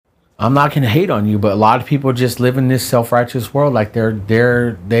I'm not going to hate on you, but a lot of people just live in this self-righteous world like they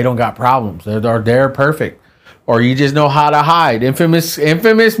don't got problems. They're perfect. Or you just know how to hide. Infamous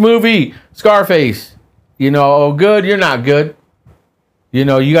movie, Scarface. You know, oh, good, you're not good. You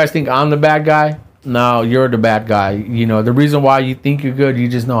know, you guys think I'm the bad guy? No, you're the bad guy. You know, the reason why you think you're good, you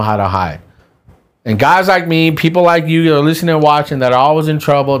just know how to hide. And guys like me, people like you that are listening and watching that are always in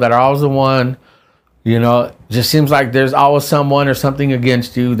trouble, that are always the one, you know, just seems like there's always someone or something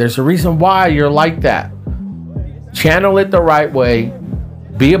against you. There's a reason why you're like that. Channel it the right way.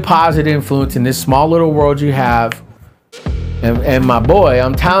 Be a positive influence in this small little world you have. And my boy,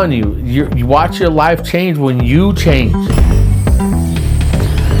 I'm telling you, you watch your life change when you change.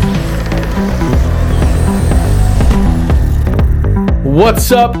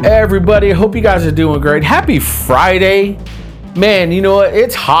 What's up, everybody? Hope you guys are doing great. Happy Friday. Man, you know what?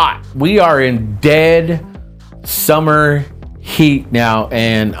 It's hot. We are in dead summer heat now,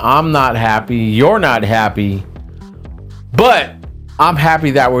 and I'm not happy. You're not happy. But I'm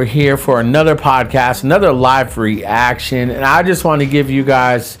happy that we're here for another podcast, another live reaction. And I just want to give you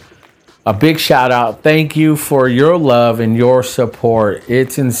guys a big shout out. Thank you for your love and your support.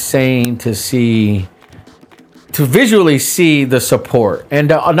 It's insane to visually see the support. And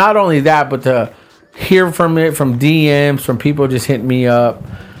not only that, but to hear from it, from DMs, from people just hitting me up.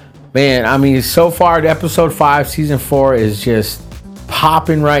 Man, I mean, so far, episode 5, season 4 is just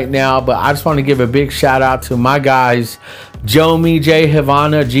popping right now. But I just want to give a big shout out to my guys, Jomi, J.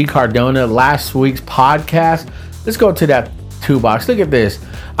 Havana, G. Cardona, last week's podcast. Let's go to that 2-box. Look at this.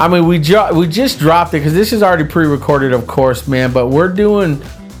 I mean, we just dropped it because this is already pre-recorded, of course, man. But we're doing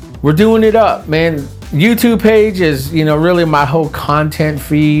it up, man. YouTube page is, you know, really my whole content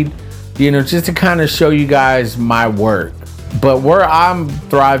feed, you know, just to kind of show you guys my work. But where I'm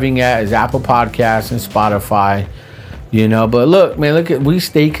thriving at is Apple Podcasts and Spotify, you know. But look, man, we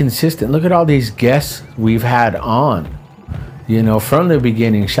stay consistent. Look at all these guests we've had on, you know, from the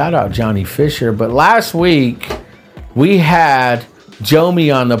beginning. Shout out Johnny Fisher. But last week we had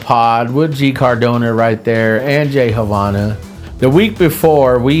Jomi on the pod with G Cardona right there and Jay Havana. The week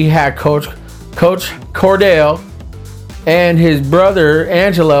before we had Coach Cordell and his brother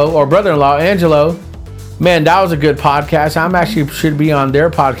Angelo, or brother-in-law Angelo. Man, that was a good podcast. I'm actually should be on their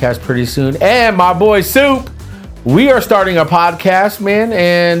podcast pretty soon. And my boy Soup, we are starting a podcast, man.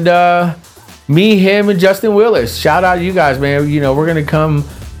 And me, him, and Justin Willis. Shout out you guys, man. You know, we're gonna come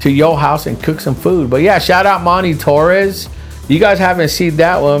to your house and cook some food. But yeah, shout out Monty Torres. You guys haven't seen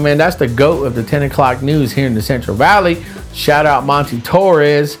that one, man. That's the GOAT of the 10 o'clock news here in the Central Valley. Shout out Monty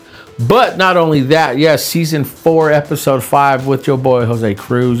Torres. But not only that, yes, season 4, episode 5 with your boy Jose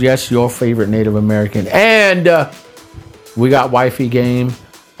Cruz. Yes, your favorite Native American. And we got Wifey Game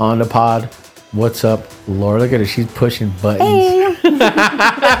on the pod. What's up, Laura? Look at her. She's pushing buttons. Hey.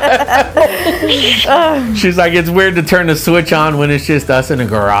 She's like, it's weird to turn the switch on when it's just us in a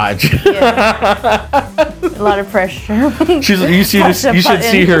garage. Yeah. A lot of pressure. You should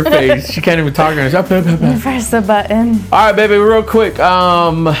see her face. She can't even talk to herself. Press the button. All right, baby, real quick.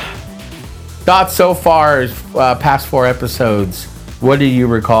 Thoughts so far, past 4 episodes. What do you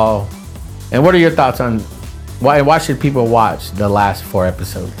recall? And what are your thoughts on why should people watch the last 4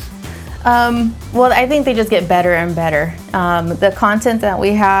 episodes? Well, I think they just get better and better. The content that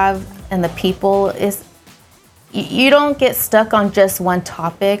we have and the people is, you don't get stuck on just one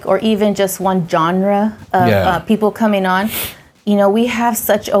topic or even just one genre of people coming on. You know, we have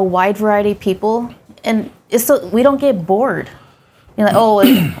such a wide variety of people, and we don't get bored. You're like, oh,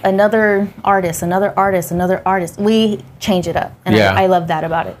 another artist. We change it up, and I love that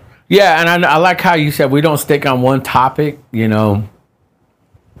about it. Yeah, and I like how you said we don't stick on one topic. You know,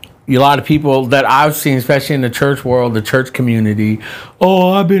 a lot of people that I've seen, especially in the church world, the church community,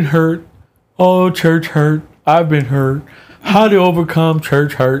 oh, I've been hurt. Oh, church hurt. I've been hurt. How to overcome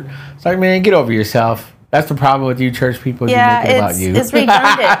church hurt. It's like, man, get over yourself. That's the problem with you church people. Yeah, it's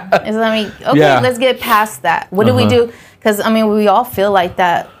redundant. Let's get past that. What do we do? Because, I mean, we all feel like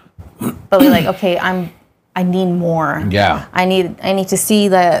that, but we're like, okay, I need more. Yeah. I need to see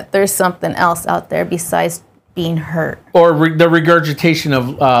that there's something else out there besides being hurt. Or the regurgitation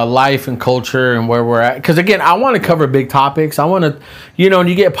of life and culture and where we're at. Because, again, I want to cover big topics. I want to, you know, and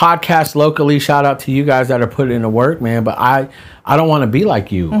you get podcasts locally. Shout out to you guys that are putting in the work, man. But I don't want to be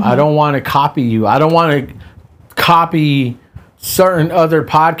like you. Mm-hmm. I don't want to copy you. I don't want to copy certain other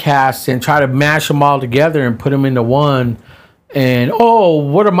podcasts and try to mash them all together and put them into one. And,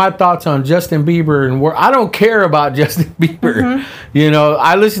 what are my thoughts on Justin Bieber? And I don't care about Justin Bieber. Mm-hmm. You know,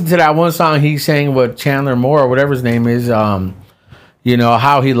 I listened to that one song he sang with Chandler Moore or whatever his name is, you know,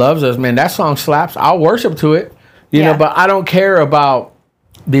 How He Loves Us. Man, that song slaps. I'll worship to it, you know, but I don't care about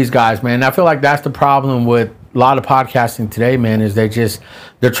these guys, man. I feel like that's the problem with a lot of podcasting today, man, is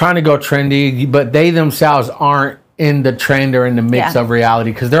they're trying to go trendy, but they themselves aren't in the trend or in the mix of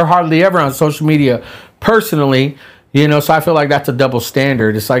reality, because they're hardly ever on social media personally, so I feel like that's a double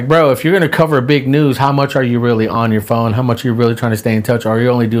standard. It's like, bro, if you're going to cover big news, how much are you really on your phone? How much are you really trying to stay in touch? Or are you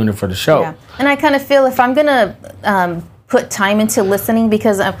only doing it for the show? Yeah. And I kind of feel if I'm going to put time into listening,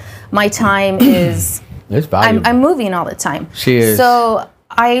 because my time is... It's valuable. I'm moving all the time. She is. So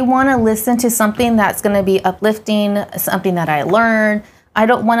I want to listen to something that's going to be uplifting, something that I learn. I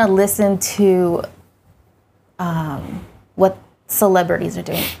don't want to listen to what celebrities are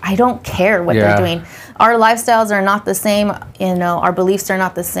doing. I don't care what they're doing. Our lifestyles are not the same. Our beliefs are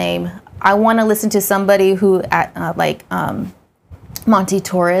not the same. I want to listen to somebody who, like Monty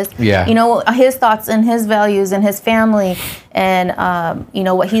Torres. Yeah. His thoughts and his values and his family, and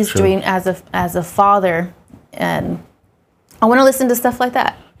what he's doing as a father, and I want to listen to stuff like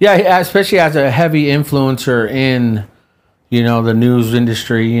that. Yeah, especially as a heavy influencer in, the news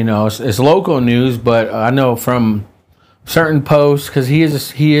industry. It's local news, but I know from certain posts, because he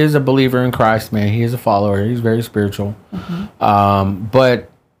is a believer in Christ, man. He is a follower. He's very spiritual. Mm-hmm. But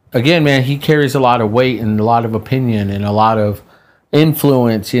again, man, he carries a lot of weight and a lot of opinion and a lot of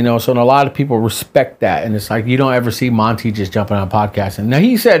influence, so a lot of people respect that. And it's like, you don't ever see Monty just jumping on podcasting. Now,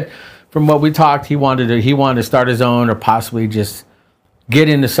 he said, from what we talked, he wanted to start his own, or possibly just get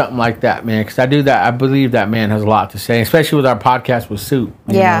into something like that, man. Because I believe that man has a lot to say, especially with our podcast with Soup.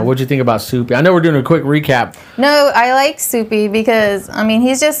 What'd you think about Soupy? I know we're doing a quick recap. No, I like Soupy because,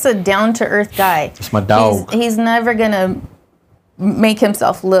 he's just a down-to-earth guy. It's my dog. He's never going to make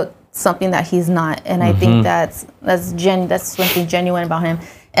himself look something that he's not. And I think that's something genuine about him.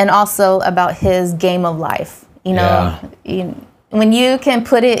 And also about his game of life. When you can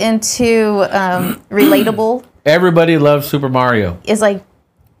put it into relatable. Everybody loves Super Mario. It's like,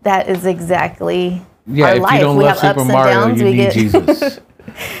 that is exactly our if life. You don't we love have Super ups Mario, and downs. you need Jesus.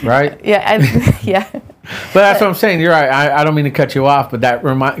 Right? Yeah. Yeah. But that's what I'm saying. You're right. I don't mean to cut you off, but that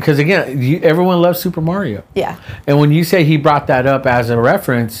because again, everyone loves Super Mario. Yeah. And when you say he brought that up as a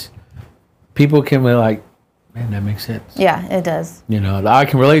reference, people can be like, man, that makes sense. Yeah, it does. I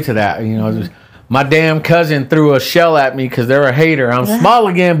can relate to that. My damn cousin threw a shell at me because they're a hater. I'm small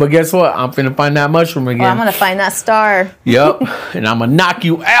again, but guess what? I'm finna find that mushroom again. I'm gonna find that star. Yep. And I'm gonna knock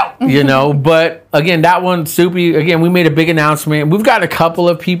you out, But again, that one, Soupy, again, we made a big announcement. We've got a couple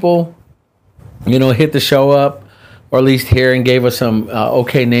of people, hit the show up, or at least here, and gave us some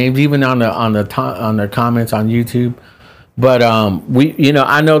okay names, even on their comments on YouTube. But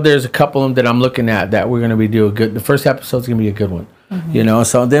I know there's a couple of them that I'm looking at that we're gonna be doing good. The first episode's gonna be a good one. Mm-hmm.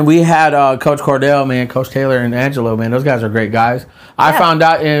 So then we had Coach Cordell, man, Coach Taylor and Angelo, man. Those guys are great guys. I found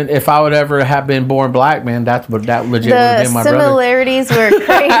out if I would ever have been born black, man, that legit would have been my brother. The similarities were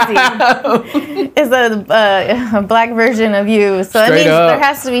crazy. It's a black version of you. So it means there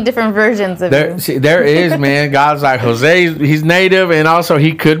has to be different versions of you. See, there is, man. God's like, Jose, he's native, and also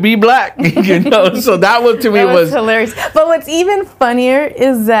he could be black. So that one to me was hilarious. But what's even funnier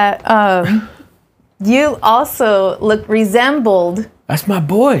is that you also resembled. That's my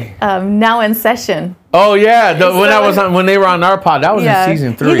boy. Now in Session. Oh yeah, when they were on our pod, that was in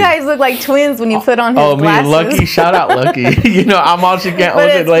season 3. You guys look like twins when you put on his glasses. Oh, me, Lucky, shout out Lucky. I'm also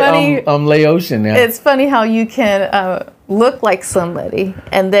I'm Laotian now. It's funny how you can look like somebody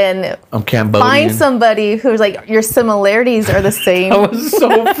and then I'm Cambodian. Find somebody who's like your similarities are the same. That was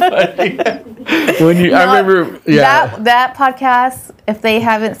so funny. I remember, that podcast. If they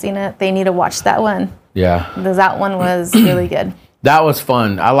haven't seen it, they need to watch that one. Yeah, because that one was really good. That was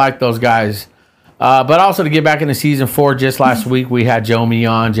fun. I like those guys. But also to get back into season 4, just last week we had Joe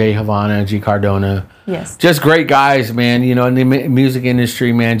Mion, Jay Havana, G Cardona. Yes, just great guys, man. In the music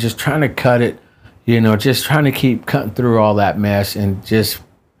industry, man, just trying to cut it. Just trying to keep cutting through all that mess and just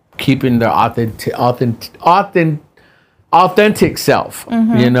keeping the authentic self.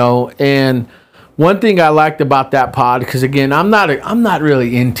 And one thing I liked about that pod, because again, I'm not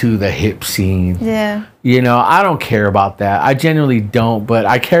really into the hip scene. Yeah. I don't care about that. I genuinely don't, but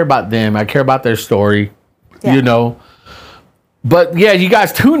I care about them. I care about their story. Yeah. But yeah, you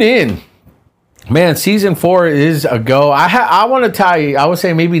guys tune in. Man, season 4 is a go. I want to tell you, I would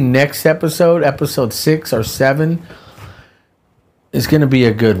say maybe next episode 6 or 7, is going to be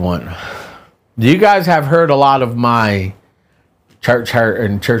a good one. You guys have heard a lot of my church hurt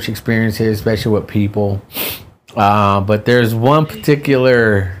and church experiences, especially with people. But there's one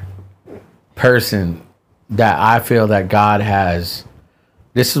particular person that I feel that God has.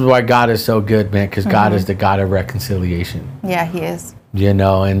 This is why God is so good, man, because God is the God of reconciliation. Yeah, he is.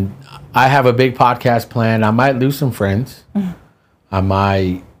 And I have a big podcast plan. I might lose some friends. I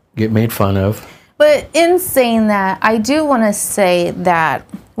might get made fun of. But in saying that, I do want to say that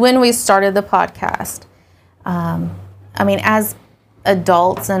when we started the podcast, I mean, as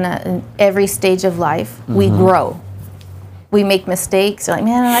adults and in every stage of life, we grow. We make mistakes. You're like,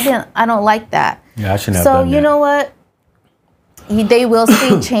 man, I don't like that. Yeah, I shouldn't have so done that. You know what? They will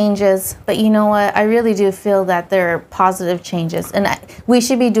see changes, but you know what? I really do feel that there are positive changes, and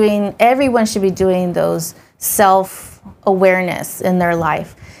everyone should be doing those self-awareness in their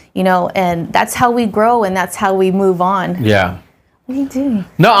life, you know, and that's how we grow and that's how we move on. Yeah. What are you doing?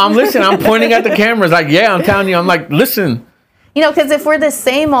 No, I'm listening. I'm pointing at the cameras like, yeah, I'm telling you. I'm like, listen. You know, because if we're the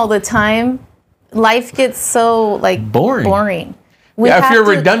same all the time, life gets so like boring. If you're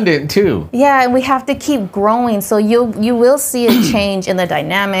redundant too. Yeah, and we have to keep growing. So you will see a change in the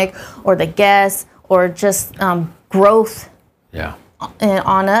dynamic or the guests or just growth. Yeah.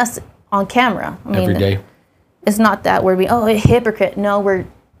 On us on camera. I mean, every day. It's not that we're being a hypocrite. No, we're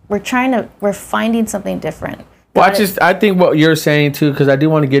finding something different. Well, I think what you're saying too, because I do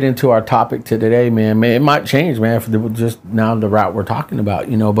want to get into our topic to today, man. It might change, man, if it was just now the route we're talking about,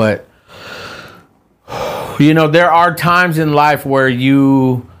 you know, but you know, there are times in life where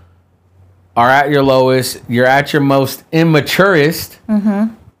you are at your lowest, you're at your most immaturest,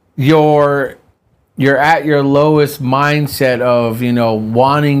 you're at your lowest mindset of, you know,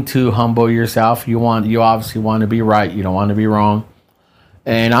 wanting to humble yourself. You obviously want to be right. You don't want to be wrong.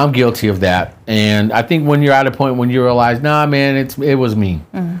 And I'm guilty of that. And I think when you're at a point when you realize, nah, man, it was me.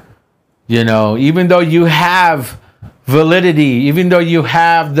 You know, even though you have validity, even though you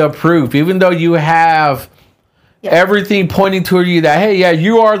have the proof, even though you have everything pointing toward you that, hey, yeah,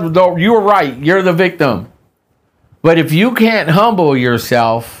 you were right. You're the victim. But if you can't humble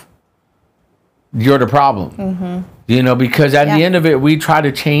yourself, you're the problem. You know, because at the end of it, we try to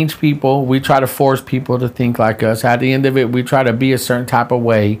change people. We try to force people to think like us. At the end of it, we try to be a certain type of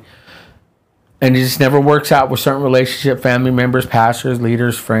way. And it just never works out with certain relationship, family members, pastors,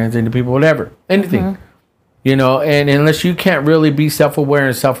 leaders, friends, and people, whatever, anything. You know, and unless you can't really be self-aware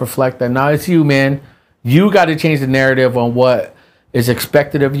and self-reflect that, now it's you, man. You got to change the narrative on what is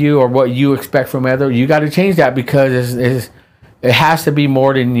expected of you or what you expect from others. You got to change that because it has to be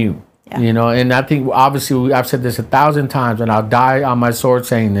more than you. You know, and I think obviously I've said this 1,000 times, and I'll die on my sword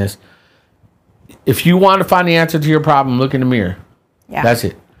saying this. If you want to find the answer to your problem, look in the mirror. That's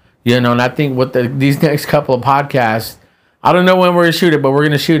it. You know, and I think with these next couple of podcasts, I don't know when we're going to shoot it, but we're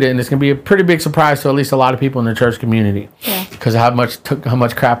going to shoot it, and it's going to be a pretty big surprise to at least a lot of people in the church community. Because how much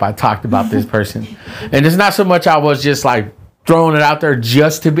crap I talked about this person. And it's not so much I was just like throwing it out there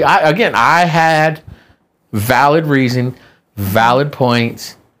just to be. I had valid reason, valid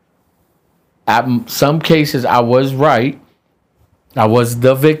points. At some cases, I was right. I was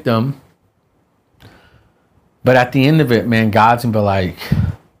the victim. But at the end of it, man, God's going to be like,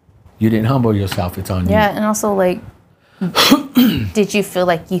 you didn't humble yourself. It's on you. Yeah, and also, like, did you feel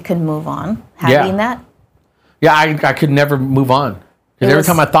like you could move on having that? Yeah, I could never move on. Because every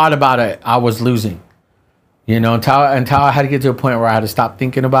time I thought about it, I was losing. You know, until I had to get to a point where I had to stop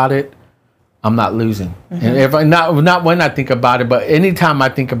thinking about it. I'm not losing. And if not when I think about it, but anytime I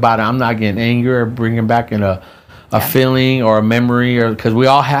think about it, I'm not getting angry or bringing back in a feeling or a memory, or because we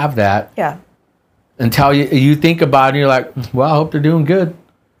all have that. Yeah. Until you think about it, and you're like, well, I hope they're doing good.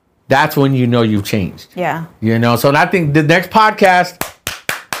 That's when you know you've changed. Yeah. You know, so I think the next podcast,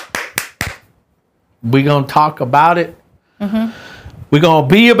 we're going to talk about it. We're going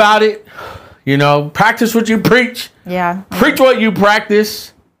to be about it. You know, practice what you preach. Yeah. Preach what you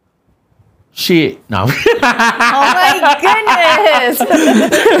practice. Shit. No. Oh my goodness.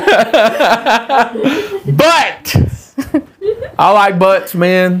 But I like butts,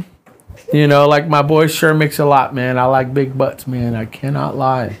 man. You know, like my boy sure mix a lot, man. I like big butts, man. I cannot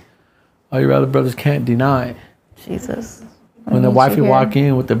lie. All your other brothers can't deny. Jesus. When the wifey walk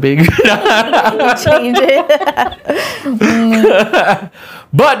in with the big change it.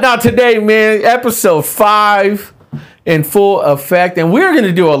 But now today, man, episode 5 in full effect. And we're going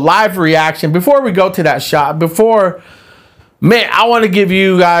to do a live reaction. Before we go to that shot, man, I want to give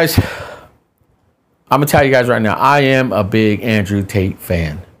you guys, I'm going to tell you guys right now, I am a big Andrew Tate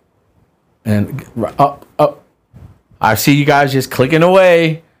fan. And I see you guys just clicking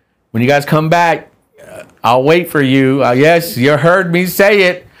away. When you guys come back, I'll wait for you. Yes, you heard me say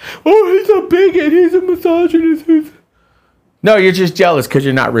it. Oh, he's a bigot. He's a misogynist. No, you're just jealous because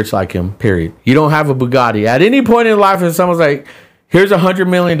you're not rich like him, period. You don't have a Bugatti. At any point in life, if someone's like, here's $100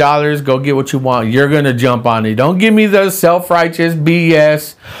 million, go get what you want, you're going to jump on it. Don't give me the self-righteous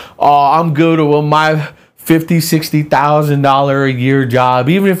BS. Oh, I'm good with my $50,000, $60,000 a year job.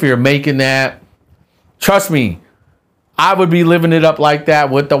 Even if you're making that, trust me, I would be living it up like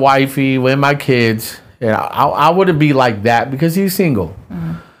that with the wifey, with my kids. And I wouldn't be like that because he's single.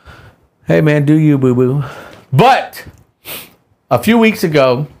 Hey, man, do you, boo-boo. But a few weeks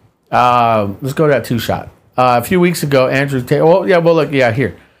ago, let's go to that 2-shot. A few weeks ago, Andrew Tate.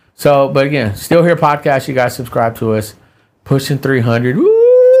 Here. So, but again, Still Here podcast. You guys subscribe to us. Pushing 300.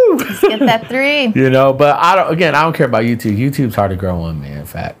 Woo! Let's get that 3. But I don't care about YouTube. YouTube's hard to grow on, man.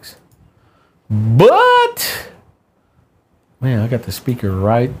 Facts. But man, I got the speaker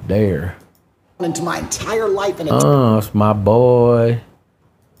right there. Into my entire life, and it's my boy.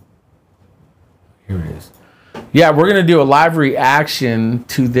 Here it is. Yeah, we're gonna do a live reaction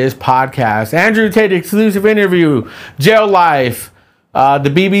to this podcast. Andrew Tate exclusive interview, jail life,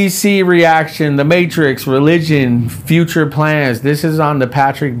 the BBC reaction, The Matrix, religion, future plans. This is on the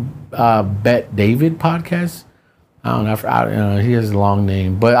Patrick Bet David podcast. I don't know. He has a long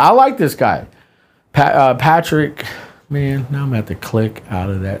name, but I like this guy, Patrick. Man, now I'm gonna have to click out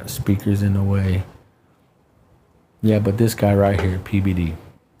of that. Speaker's in the way. Yeah, but this guy right here, PBD.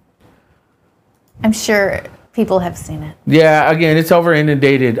 I'm sure people have seen it. Yeah, again, it's over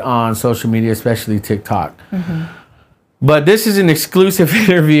inundated on social media, especially TikTok. But this is an exclusive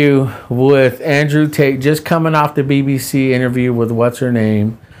interview with Andrew Tate, just coming off the BBC interview with what's her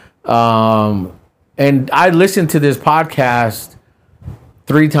name. And I listened to this podcast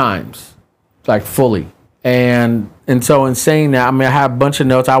 3 times, like fully. And so in saying that, I mean, I have a bunch of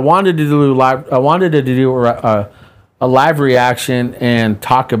notes. I wanted to do a live reaction and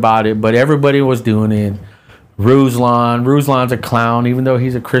talk about it, but everybody was doing it. Ruslan's a clown, even though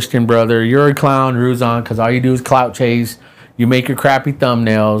he's a Christian brother. You're a clown, Ruslan, because all you do is clout chase. You make your crappy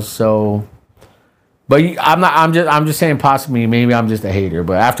thumbnails. So, but I'm just saying, possibly maybe I'm just a hater.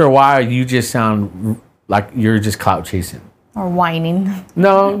 But after a while, you just sound like you're just clout chasing or whining.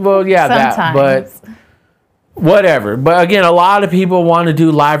 No, well, yeah, that, but. Whatever. But again, a lot of people want to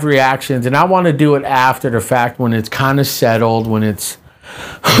do live reactions, and I want to do it after the fact when it's kind of settled, when it's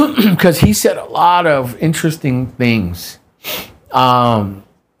because he said a lot of interesting things. And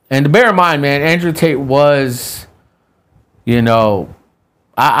to bear in mind, man, Andrew Tate was,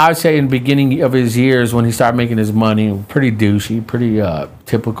 I would say in the beginning of his years when he started making his money, pretty douchey, pretty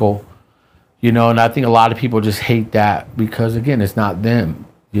typical, and I think a lot of people just hate that because, again, it's not them.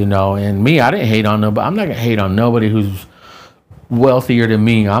 And me, I didn't hate on nobody. I'm not going to hate on nobody who's wealthier than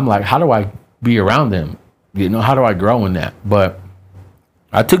me. I'm like, how do I be around them? How do I grow in that? But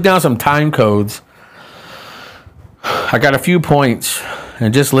I took down some time codes. I got a few points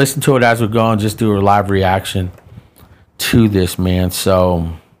and just listen to it as we go and just do a live reaction to this, man.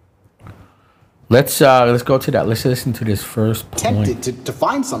 So let's go to that. Let's listen to this first point. Tempted to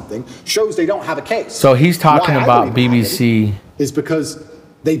find something shows they don't have a case. So he's talking about BBC. Is because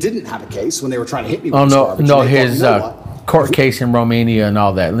they didn't have a case when they were trying to hit me. Oh, no, his court case in Romania and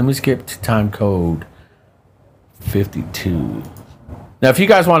all that. Let me skip to time code 52. Now, if you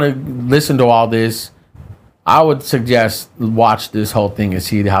guys want to listen to all this, I would suggest watch this whole thing and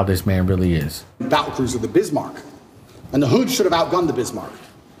see how this man really is. Battlecruiser, the Bismarck. And the Hood should have outgunned the Bismarck.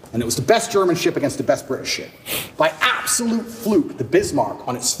 And it was the best German ship against the best British ship. By absolute fluke, the Bismarck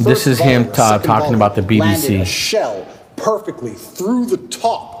on its first This is volley, him talking about the BBC. Landed a shell perfectly through the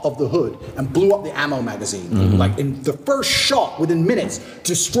top of the Hood and blew up the ammo magazine. Like in the first shot, within minutes,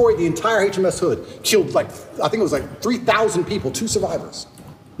 destroyed the entire HMS Hood. Killed I think it was 3,000 people, 2 survivors.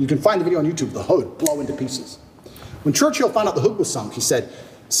 You can find the video on YouTube, the Hood blow into pieces. When Churchill found out the Hood was sunk, he said,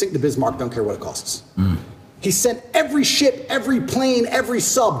 sink the Bismarck, don't care what it costs. He sent every ship, every plane, every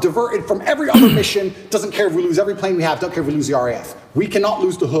sub diverted from every other mission. Doesn't care if we lose every plane we have, don't care if we lose the RAF. We cannot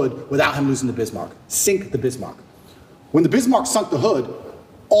lose the Hood without him losing the Bismarck. Sink the Bismarck. When the Bismarck sunk the Hood,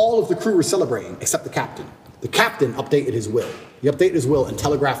 all of the crew were celebrating, except the captain. The captain updated his will. He updated his will and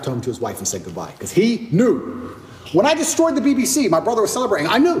telegraphed home to his wife and said goodbye. Because he knew. When I destroyed the BBC, my brother was celebrating.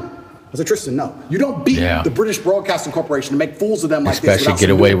 I knew. I said, Tristan, no. You don't beat the British Broadcasting Corporation and make fools of them like this. Especially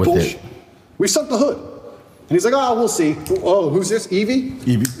get away with it. We sunk the Hood. And he's like, oh, we'll see. Oh, who's this? Evie?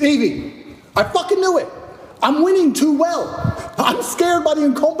 Evie. I fucking knew it. I'm winning too well. I'm scared by the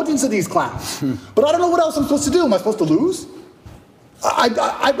incompetence of these clowns. But I don't know what else I'm supposed to do. Am I supposed to lose?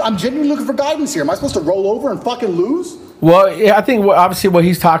 I'm genuinely looking for guidance here. Am I supposed to roll over and fucking lose? Well, yeah, I think obviously what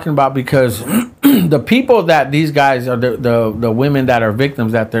he's talking about, because the people that these guys are, the women that are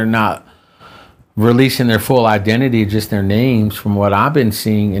victims, that they're not releasing their full identity, just their names, from what I've been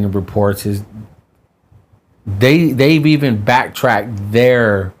seeing in the reports, is they've even backtracked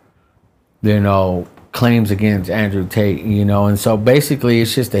their, claims against Andrew Tate, and so basically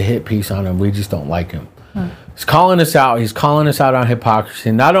it's just a hit piece on him. We just don't like him. He's calling us out. He's calling us out on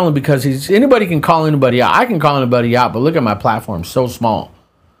hypocrisy. Not only because anybody can call anybody out. I can call anybody out, but look at my platform, so small.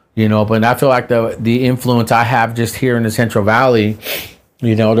 But I feel like the influence I have just here in the Central Valley,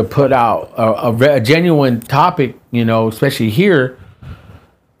 to put out a genuine topic, especially here.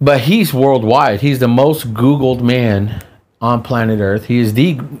 But he's worldwide. He's the most Googled man on planet Earth. He is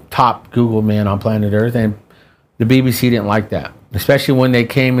the top Googled man on planet Earth. And the BBC didn't like that, especially when they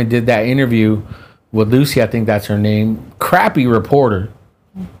came and did that interview with Lucy, I think that's her name. Crappy reporter.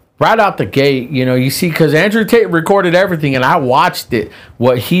 Right out the gate, you see, because Andrew Tate recorded everything, and I watched it.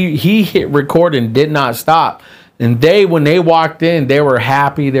 What he hit record and did not stop. And when they walked in, they were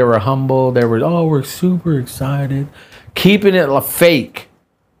happy, they were humble, we're super excited, keeping it fake.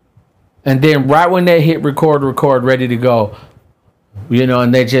 And then right when they hit record, ready to go,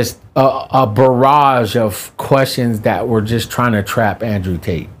 and they just a barrage of questions that were just trying to trap Andrew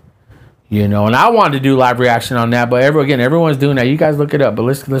Tate. And I wanted to do live reaction on that, but everyone's doing that. You guys look it up, but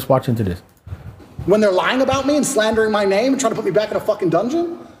let's watch into this. When they're lying about me and slandering my name and trying to put me back in a fucking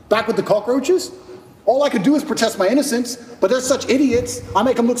dungeon, back with the cockroaches, all I could do is protest my innocence. But they're such idiots. I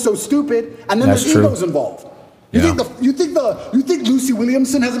make them look so stupid, and then there's egos involved. You think Lucy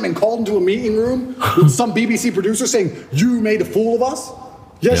Williamson hasn't been called into a meeting room with some BBC producer saying you made a fool of us?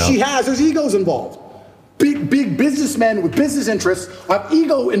 Yes, she has. There's egos involved. Big businessmen with business interests have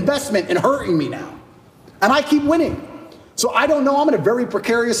ego investment in hurting me now. And I keep winning. So I don't know. I'm in a very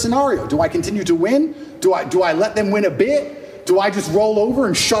precarious scenario. Do I continue to win? Do I let them win a bit? Do I just roll over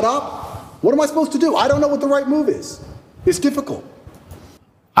and shut up? What am I supposed to do? I don't know what the right move is. It's difficult.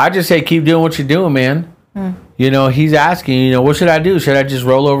 I just say keep doing what you're doing, man. He's asking, what should I do? Should I just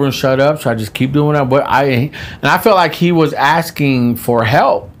roll over and shut up? Should I just keep doing what and I felt like he was asking for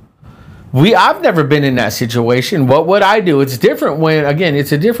help. I've never been in that situation. What would I do? It's different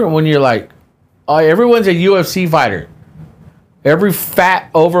when you're like, everyone's a UFC fighter. Every fat,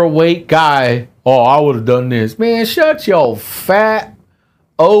 overweight guy, I would have done this. Man, shut your fat,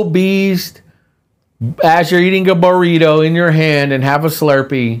 obese, as you're eating a burrito in your hand and have a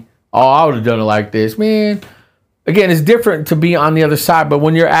Slurpee. I would have done it like this. Man, again, it's different to be on the other side, but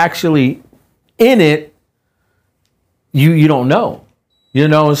when you're actually in it, you don't know.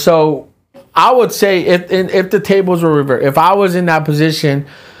 So I would say if the tables were reversed, if I was in that position,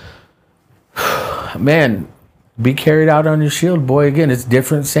 man, be carried out on your shield, boy. Again, it's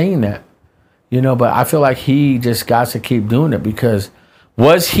different saying that, but I feel like he just got to keep doing it because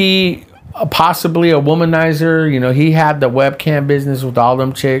was he possibly a womanizer? He had the webcam business with all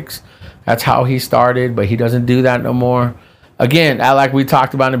them chicks. That's how he started, but he doesn't do that no more. Again, like we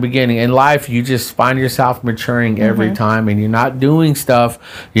talked about in the beginning, in life, you just find yourself maturing every time, and you're not doing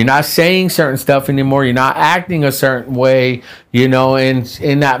stuff. You're not saying certain stuff anymore. You're not acting a certain way, And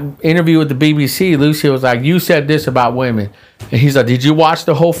in that interview with the BBC, Lucy was like, you said this about women. And he's like, did you watch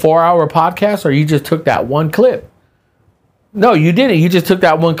the whole 4-hour podcast, or you just took that one clip? No, you didn't. You just took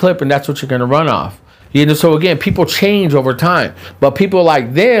that one clip, and that's what you're going to run off. So again, people change over time, but people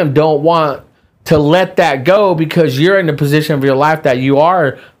like them don't want to let that go because you're in the position of your life that you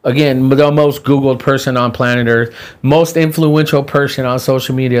are, again, the most Googled person on planet Earth, most influential person on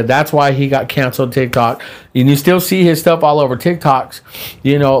social media. That's why he got canceled TikTok. And you still see his stuff all over TikToks.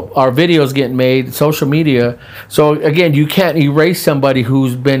 Our videos getting made, social media. So again, you can't erase somebody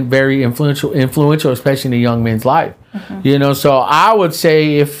who's been very influential, especially in a young man's life. So I would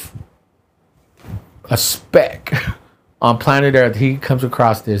say if a speck on planet Earth, he comes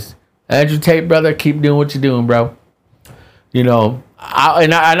across this, Andrew Tate, brother, keep doing what you're doing, bro.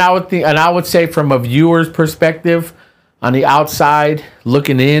 I would say from a viewer's perspective, on the outside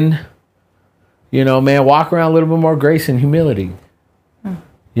looking in, man, walk around a little bit more grace and humility.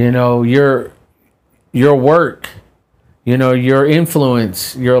 Your work, your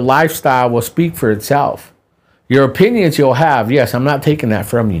influence, your lifestyle will speak for itself. Your opinions you'll have, yes, I'm not taking that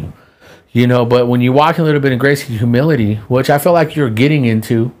from you. But when you walk a little bit in grace and humility, which I feel like you're getting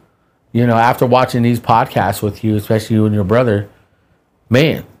into, after watching these podcasts with you, especially you and your brother,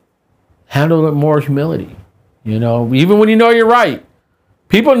 man, handle it more humility. Even when you know you're right.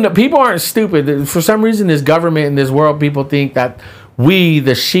 People aren't stupid. For some reason, this government in this world, people think that we,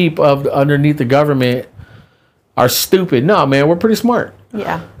 the sheep of underneath the government, are stupid. No, man, we're pretty smart.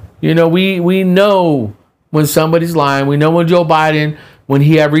 Yeah. We know when somebody's lying. We know when Joe Biden, when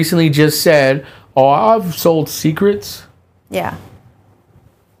he had recently just said, I've sold secrets. Yeah.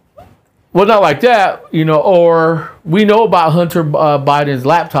 Well, not like that, or we know about Hunter Biden's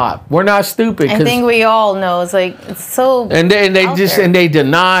laptop. We're not stupid. I think we all know. It's like, it's so and they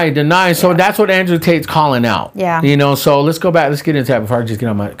deny. So that's what Andrew Tate's calling out. Yeah. So let's go back. Let's get into that before I just get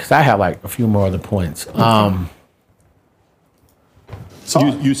on because I have like a few more other points.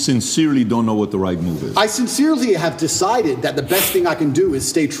 You sincerely don't know what the right move is. I sincerely have decided that the best thing I can do is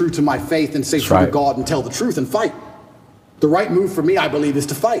stay true to my faith and stay true to God and tell the truth and fight. The right move for me, I believe, is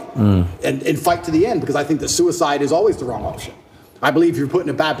to fight and fight to the end, because I think that suicide is always the wrong option. I believe if you're put in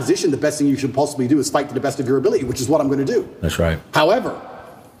a bad position, the best thing you should possibly do is fight to the best of your ability, which is what I'm going to do. That's right. However,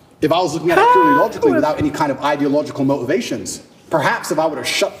 if I was looking at it purely logically without any kind of ideological motivations, perhaps if I would have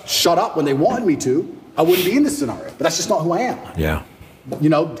shut up when they wanted me to, I wouldn't be in this scenario. But that's just not who I am. Yeah.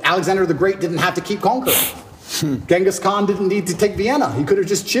 Alexander the Great didn't have to keep conquering. Genghis Khan didn't need to take Vienna. He could have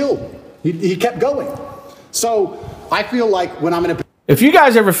just chilled. He kept going. So I feel like when I'm in a... If you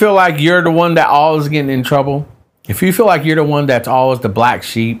guys ever feel like you're the one that always getting in trouble, if you feel like you're the one that's always the black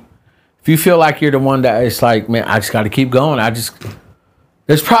sheep, if you feel like you're the one that it's like, man, I just got to keep going.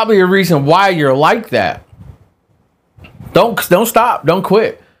 There's probably a reason why you're like that. Don't stop. Don't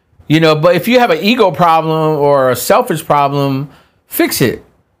quit. But if you have an ego problem or a selfish problem, fix it.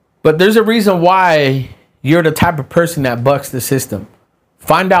 But there's a reason why you're the type of person that bucks the system.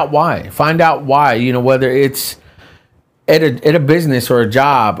 Find out why. Whether it's at a business or a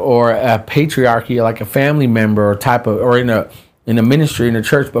job or a patriarchy, like a family member or in a ministry, in a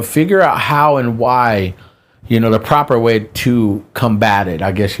church, but figure out how and why, the proper way to combat it,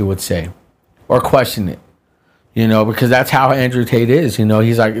 I guess you would say, or question it, because that's how Andrew Tate is.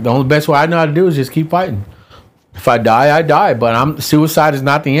 He's like, the only best way I know how to do is just keep fighting. If I die, I die, but suicide is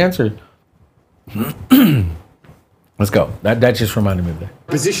not the answer. Let's go. That just reminded me of that.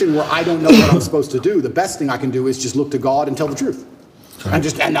 Position where I don't know what I'm supposed to do. The best thing I can do is just look to God and tell the truth. Right.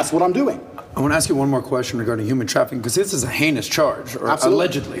 And that's what I'm doing. I want to ask you one more question regarding human trafficking, because this is a heinous charge, or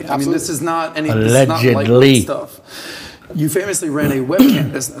allegedly. Absolutely. I mean, this is not any allegedly stuff. You famously ran a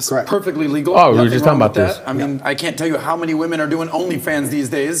webcam business. Correct. Perfectly legal. Oh, we were just talking about this. I mean, I can't tell you how many women are doing OnlyFans these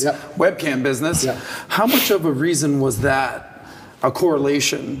days. Webcam business. How much of a reason was that a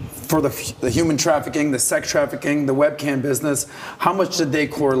correlation for the human trafficking, the sex trafficking, the webcam business? How much did they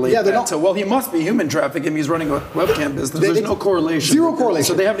correlate that to? Well, he must be human trafficking. He's running a webcam business. There's no correlation. Zero correlation.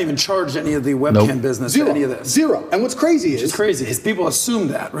 So they haven't even charged any of the webcam business to any of this. Zero. And what's crazy is... It's crazy. People assume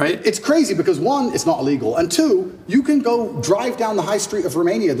that, right? It's crazy because, one, it's not illegal. And two, you can go drive down the high street of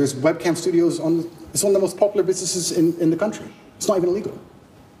Romania. There's webcam studios it's one of the most popular businesses in the country. It's not even illegal.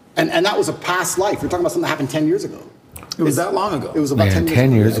 And that was a past life. You're talking about something that happened 10 years ago. It was that long ago. It was about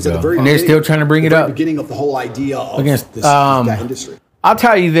 10 years ago. And they're still trying to bring it up. The beginning of the whole idea of against that industry. I'll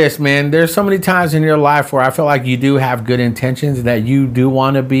tell you this, man. There's so many times in your life where I feel like you do have good intentions, that you do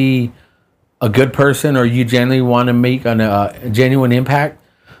want to be a good person, or you genuinely want to make a genuine impact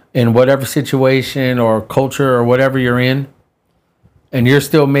in whatever situation or culture or whatever you're in. And you're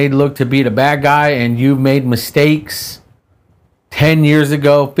still made look to be the bad guy, and you've made mistakes 10 years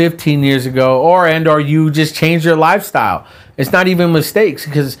ago, 15 years ago, or you just changed your lifestyle. It's not even mistakes,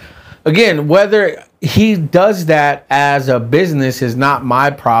 because again, whether he does that as a business is not my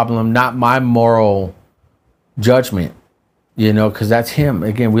problem, not my moral judgment, because that's him.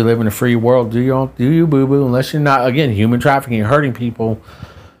 Again, we live in a free world. Do you boo-boo, unless you're not, again, human trafficking, hurting people.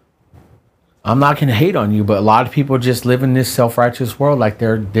 I'm not going to hate on you, but a lot of people just live in this self-righteous world like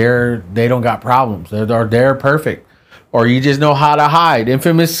they don't got problems. They're perfect. Or you just know how to hide.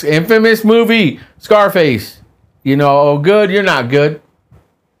 Infamous movie, Scarface. Oh, good, you're not good.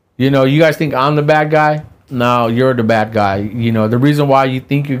 You guys think I'm the bad guy? No, you're the bad guy. The reason why you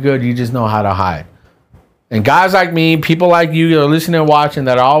think you're good, you just know how to hide. And guys like me, people like you that are listening and watching,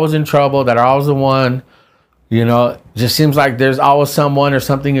 that are always in trouble, that are always the one, just seems like there's always someone or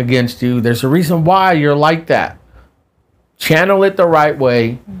something against you. There's a reason why you're like that. Channel it the right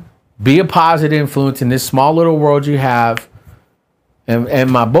way. Be a positive influence in this small little world you have.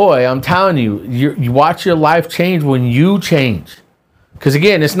 And my boy, I'm telling you, you watch your life change when you change. Because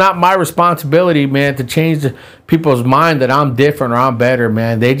again, it's not my responsibility, man, to change people's mind that I'm different or I'm better,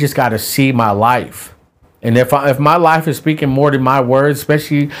 man. They just got to see my life. And if my life is speaking more than my words,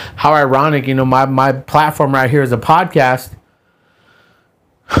 especially how ironic, my platform right here is a podcast,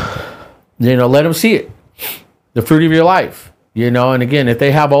 let them see it. The fruit of your life. And again, if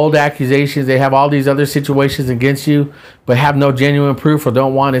they have old accusations, they have all these other situations against you, but have no genuine proof, or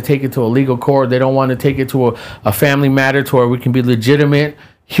don't want to take it to a legal court, they don't want to take it to a family matter to where we can be legitimate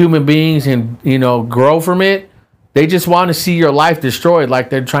human beings and, grow from it. They just want to see your life destroyed like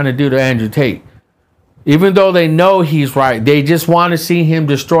they're trying to do to Andrew Tate. Even though they know he's right, they just want to see him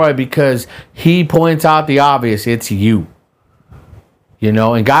destroyed because he points out the obvious. It's you. You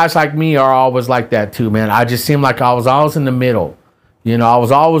know, and guys like me are always like that too, man. I just seem like I was always in the middle. You know, I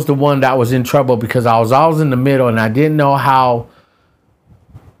was always the one that was in trouble because I was always in the middle and I didn't know how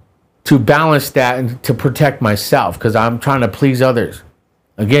to balance that and to protect myself because I'm trying to please others.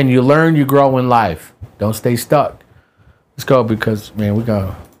 Again, you learn, you grow in life. Don't stay stuck. Let's go because, man, we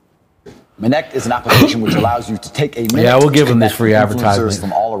go. Minect is an application which allows you to take a minute. Yeah, we'll give to them this connect free with influencers advertisement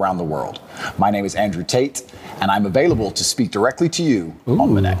from all around the world. My name is Andrew Tate, and I'm available to speak directly to you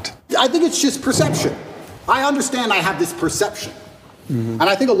on Minect. I think it's just perception. I understand I have this perception. And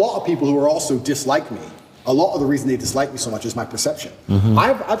I think a lot of people who are also dislike me, a lot of the reason they dislike me so much is my perception.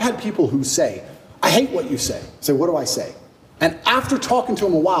 I've had people who say, I hate what you say. So what do I say? And after talking to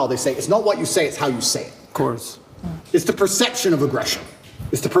them a while, they say, it's not what you say, it's how you say it. Of course. It's the perception of aggression.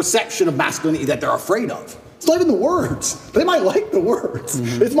 It's the perception of masculinity that they're afraid of. It's not even the words. They might like the words.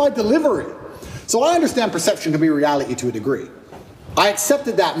 It's my delivery. So I understand perception can be reality to a degree. I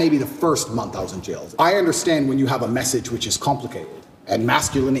accepted that maybe the first month I was in jail. I understand when you have a message which is complicated, and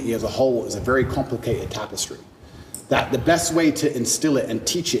masculinity as a whole is a very complicated tapestry, that the best way to instill it and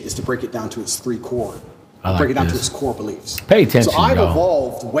teach it is to break it down to its three core. Break it down to its core beliefs. Pay attention, So I've y'all.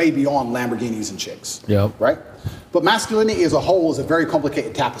 evolved way beyond Lamborghinis and chicks. Yep. Right? But masculinity as a whole is a very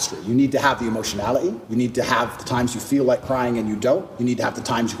complicated tapestry. You need to have the emotionality. You need to have the times you feel like crying and you don't. You need to have the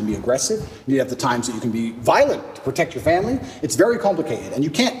times you can be aggressive. You need to have the times that you can be violent to protect your family. It's very complicated. And you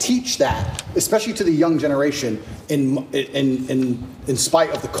can't teach that, especially to the young generation, in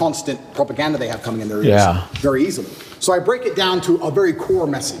spite of the constant propaganda they have coming in their ears very easily. So I break it down to a very core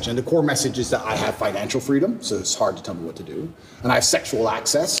message. And the core message is that I have financial freedom, so it's hard to tell me what to do. And I have sexual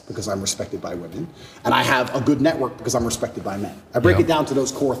access because I'm respected by women. And I have a good network because I'm respected by men. I break it down to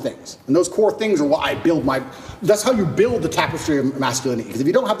those core things. And those core things are what I build that's how you build the tapestry of masculinity. Because if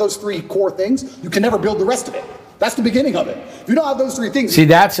you don't have those three core things, you can never build the rest of it. That's the beginning of it. If you don't have those three things. See,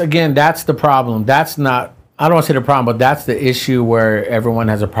 that's the problem. That's not, I don't want to say the problem, but that's the issue where everyone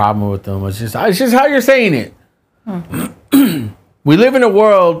has a problem with them. It's just how you're saying it. We live in a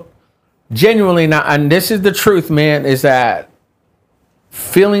world, genuinely now, and this is the truth, man, is that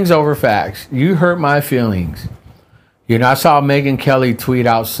feelings over facts. You hurt my feelings. You know, I saw Megyn Kelly tweet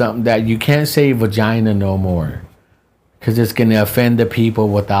out something that you can't say vagina no more because it's going to offend the people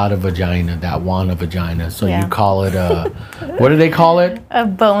without a vagina that want a vagina. So you call it a, what do they call it? A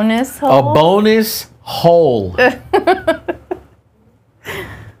bonus hole. A bonus hole.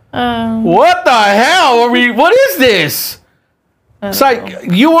 What the hell? What is this? It's like,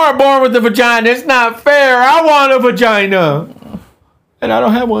 you weren't born with a vagina. It's not fair. I want a vagina. And I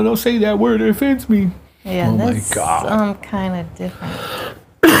don't have one. Don't say that word. It offends me. Yeah, oh that's my God. Kind of different.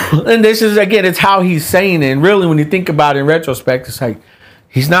 And this is, again, it's how he's saying it. And really, when you think about it in retrospect, it's like,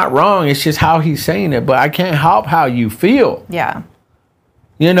 he's not wrong. It's just how he's saying it. But I can't help how you feel. Yeah.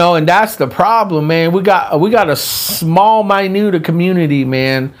 You know, and that's the problem, man. We got a small, minute community,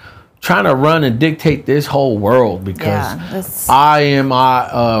 man, trying to run and dictate this whole world because I am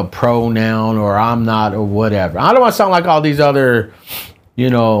a pronoun or I'm not or whatever. I don't want to sound like all these other, you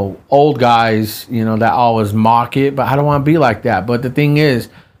know, old guys, you know, that always mock it, but I don't want to be like that. But the thing is,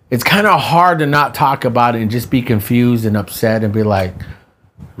 it's kind of hard to not talk about it and just be confused and upset and be like,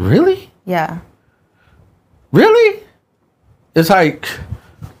 really? Yeah. Really? It's like,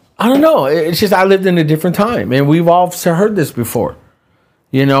 I don't know. It's just I lived in a different time, and we've all heard this before,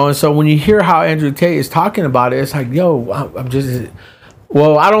 you know. And so when you hear how Andrew Tate is talking about it, it's like, yo, I'm just,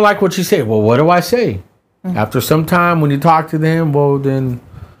 well, I don't like what you say. Well, what do I say? After some time, when you talk to them, well, then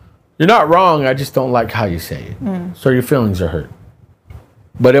you're not wrong. I just don't like how you say it. So your feelings are hurt.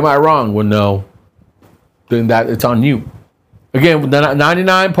 But am I wrong? Well, no. Then that it's on you. Again,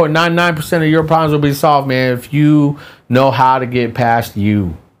 99.99% of your problems will be solved, man, if you know how to get past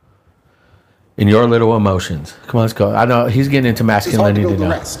you. In your little emotions. Come on, let's go. I know he's getting into masculinity it's hard to build now.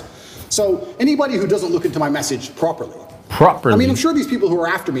 the rest. So anybody who doesn't look into my message properly. I mean, I'm sure these people who are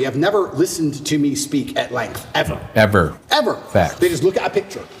after me have never listened to me speak at length, ever. Ever. Fact. They just look at a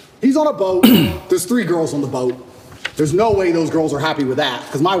picture. He's on a boat. There's 3 girls on the boat. There's no way those girls are happy with that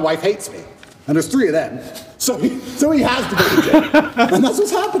because my wife hates me. And there's 3 of them. So he has to go to jail. And that's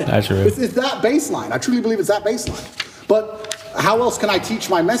what's happening. That's true. It's that baseline. I truly believe it's that baseline. But how else can I teach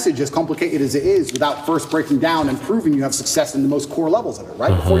my message, as complicated as it is, without first breaking down and proving you have success in the most core levels of it,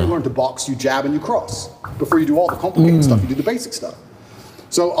 right? Before you learn to box, you jab and you cross. Before you do all the complicated stuff, you do the basic stuff.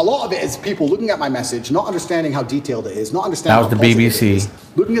 So a lot of it is people looking at my message, not understanding how detailed it is, not understanding that was the BBC. It is,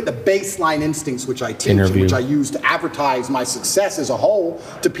 looking at the baseline instincts which I teach, and which I use to advertise my success as a whole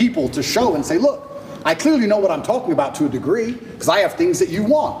to people to show and say, look, I clearly know what I'm talking about to a degree because I have things that you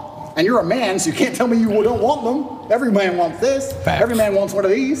want. And you're a man, so you can't tell me you don't want them. Every man wants this. Facts. Every man wants one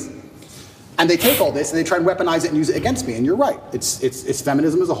of these. And they take all this and they try and weaponize it and use it against me. And you're right. It's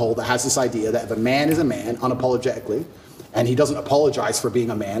feminism as a whole that has this idea that if a man is a man unapologetically, and he doesn't apologize for being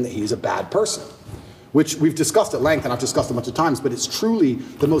a man, that he's a bad person. Which we've discussed at length, and I've discussed a bunch of times, but it's truly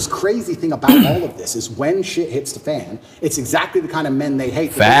the most crazy thing about all of this is when shit hits the fan, it's exactly the kind of men they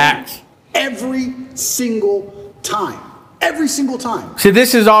hate. Facts. Every single time. Every single time. See,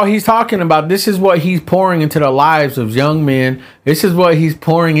 this is all he's talking about. This is what he's pouring into the lives of young men. This is what he's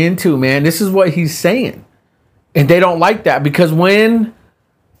pouring into, man. This is what he's saying. And they don't like that because when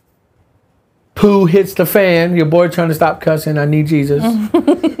poo hits the fan, your boy trying to stop cussing, I need Jesus.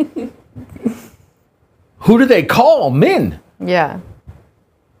 Who do they call? Men. Yeah.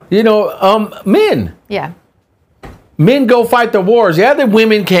 You know, men. Yeah. Men go fight the wars. Yeah, the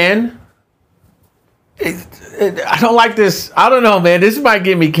women can. I don't like this. I don't know, man. This might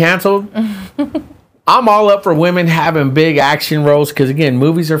get me canceled. I'm all up for women having big action roles because, again,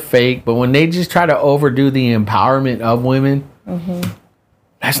 movies are fake. But when they just try to overdo the empowerment of women,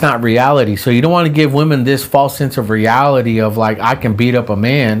 that's not reality. So you don't want to give women this false sense of reality of, like, I can beat up a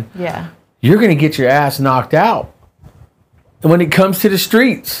man. Yeah. You're going to get your ass knocked out. And when it comes to the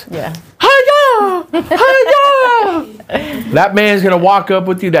streets. Yeah. Hi-ya! Hi-ya! That man's going to walk up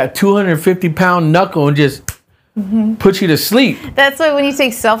with you, that 250-pound knuckle, and just put you to sleep. That's why when you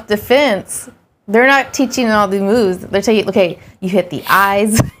take self-defense, they're not teaching all the moves. They're telling you, okay, you hit the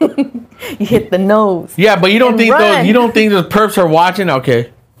eyes, you hit the nose. Yeah, but you don't think those perps are watching?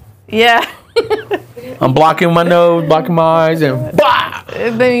 Okay. Yeah. I'm blocking my nose, blocking my eyes, and bah!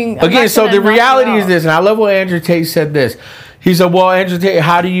 Again, so the reality is this, and I love what Andrew Tate said this. He said, well, Andrew Tate,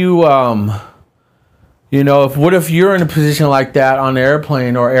 how do you, what if you're in a position like that on the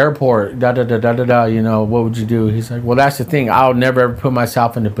airplane or airport, what would you do? He's like, well, that's the thing. I'll never ever put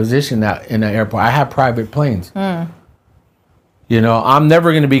myself in a position that in an airport. I have private planes. I'm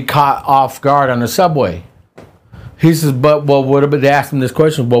never going to be caught off guard on the subway. He says, what about, they asked him this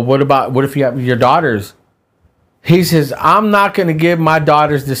question, what if you have your daughters? He says, I'm not going to give my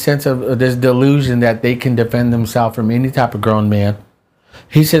daughters the sense of this delusion that they can defend themselves from any type of grown man.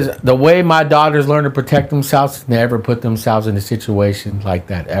 He says, the way my daughters learn to protect themselves is never put themselves in a situation like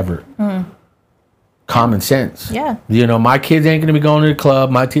that ever. Common sense. Yeah. My kids ain't going to be going to the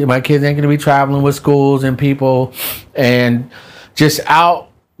club. My kids ain't going to be traveling with schools and people and just out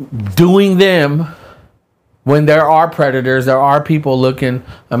doing them. When there are predators, there are people looking.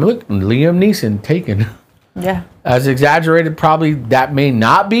 I mean, look, Liam Neeson taken. Yeah. As exaggerated, probably that may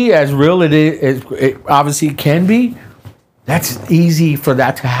not be as real it obviously can be. That's easy for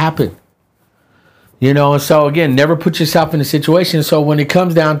that to happen. And so again, never put yourself in a situation. So when it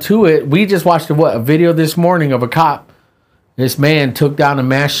comes down to it, we just watched a video this morning of a cop. This man took down a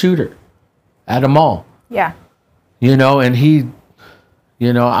mass shooter at a mall. Yeah. And he,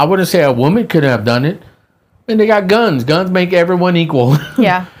 I wouldn't say a woman could have done it. And they got guns. Guns make everyone equal.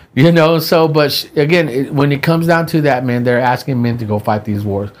 Yeah. But again, when it comes down to that, man, they're asking men to go fight these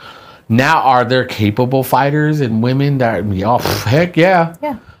wars. Now, are there capable fighters and women that, heck yeah.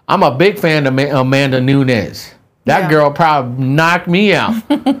 Yeah. I'm a big fan of Amanda Nunes. That girl probably knocked me out.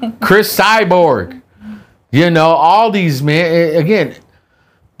 Chris Cyborg. All these, man, again.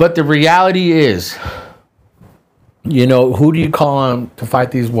 But the reality is, who do you call on to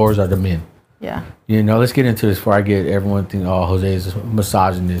fight these wars are the men. Yeah. Let's get into this before I get everyone thinking, Jose is a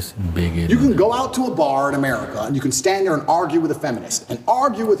misogynist and bigot. You can go out to a bar in America and you can stand there and argue with a feminist and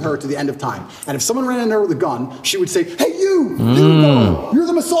argue with her to the end of time. And if someone ran in there with a gun, she would say, hey, you go. You're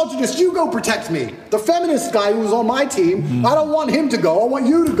the misogynist. You go protect me. The feminist guy who was on my team, I don't want him to go. I want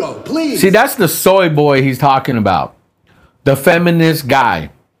you to go. Please. See, that's the soy boy he's talking about. The feminist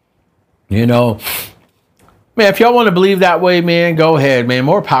guy. Man, if y'all want to believe that way, man, go ahead, man.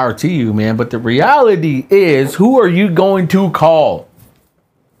 More power to you, man. But the reality is, who are you going to call?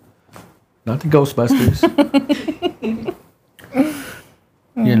 Not the Ghostbusters.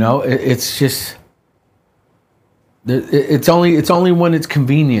 It's just it's only when it's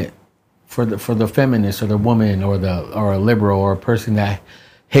convenient for the feminist or the woman or a liberal or a person that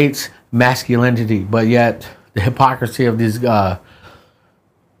hates masculinity, but yet the hypocrisy of these.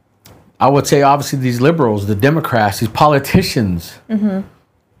 I would say, obviously, these liberals, the Democrats, these politicians,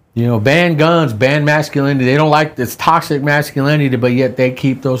 ban guns, ban masculinity. They don't like this toxic masculinity, but yet they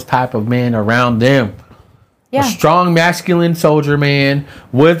keep those type of men around them. Yeah. A strong masculine soldier man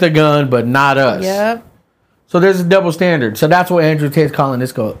with a gun, but not us. Yep. So there's a double standard. So that's what Andrew Tate's calling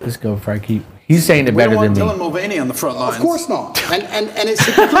this go before I keep. He's saying it better than me. We don't want Dylan Mulvaney on the front lines. Of course not. And it's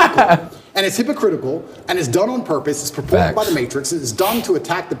hypocritical. And it's hypocritical, and it's done on purpose. It's performed by the Matrix. It's done to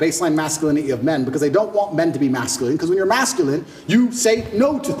attack the baseline masculinity of men because they don't want men to be masculine. Because when you're masculine, you say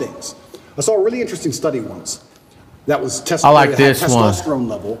no to things. I saw a really interesting study once that was testosterone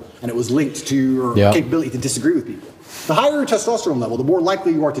level, and it was linked to your capability to disagree with people. The higher your testosterone level, the more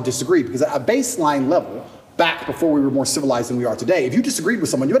likely you are to disagree, because at a baseline level, back before we were more civilized than we are today, if you disagreed with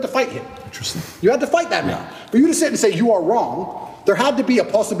someone, you had to fight him. Interesting. You had to fight that man. For you to sit and say you are wrong, there had to be a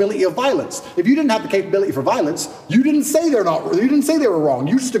possibility of violence. If you didn't have the capability for violence, you didn't say you didn't say they were wrong.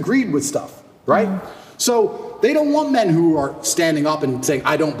 You just agreed with stuff, right? So they don't want men who are standing up and saying,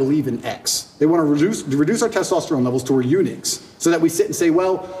 I don't believe in X. They want to reduce our testosterone levels to we're eunuchs, so that we sit and say,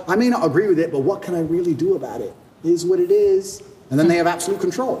 well, I may not agree with it, but what can I really do about it? It is what it is. And then they have absolute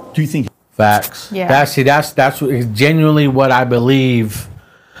control. Do you think? Facts. Yeah. That's genuinely what I believe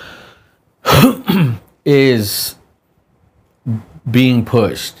is being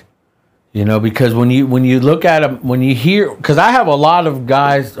pushed, because when you look at them, when you hear, because I have a lot of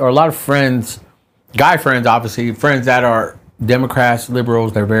guys or a lot of friends, guy friends, obviously friends that are Democrats,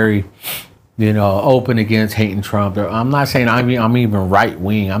 liberals. They're very, open against hating Trump. I'm not saying I'm even right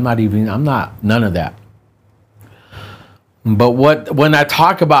wing. I'm not none of that. But when I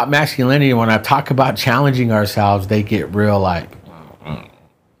talk about masculinity, when I talk about challenging ourselves, they get real like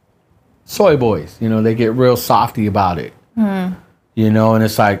soy boys. They get real softy about it. And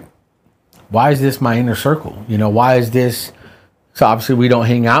it's like, why is this my inner circle? Why is this? So obviously we don't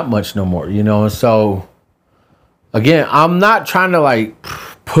hang out much no more, and so again, I'm not trying to like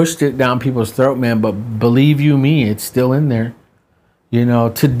push it down people's throat, man, but believe you me, it's still in there.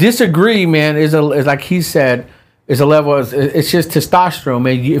 To disagree, man, is like he said, is a level, it's just testosterone,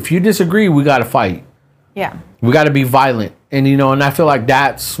 man. If you disagree, we got to fight. Yeah. We got to be violent. And, and I feel like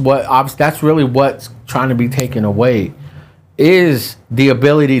that's really what's trying to be taken away. Is the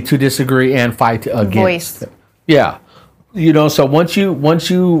ability to disagree and fight against. Voice. Yeah. So once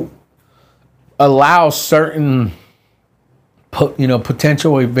you allow certain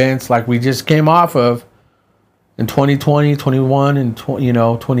potential events like we just came off of in 2020, 21 and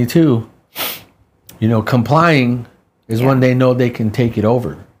 22, complying is when they know they can take it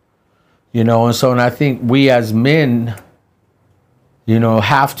over. And I think we as men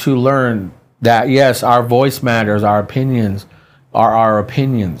have to learn that yes, our voice matters, our opinions are our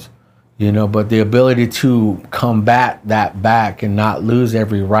opinions, but the ability to combat that back and not lose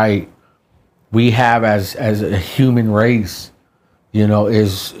every right we have as a human race,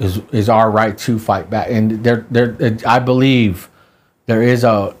 is our right to fight back. And I believe there is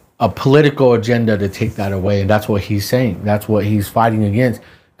a political agenda to take that away, and that's what he's saying. That's what he's fighting against.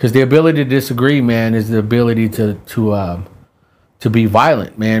 Because the ability to disagree, man, is the ability to be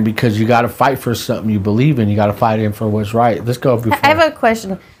violent, man, because you got to fight for something you believe in. You got to fight in for what's right. Let's go. I have a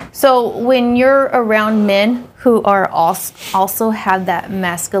question. So when you're around men who are also have that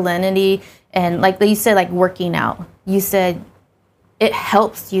masculinity, and like you said, like working out, you said it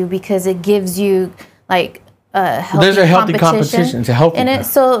helps you because it gives you like a healthy There's a healthy competition. It's a healthy. And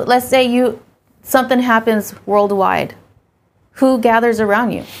so let's say something happens worldwide. Who gathers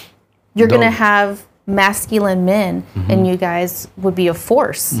around you? You're going to have masculine men, and you guys would be a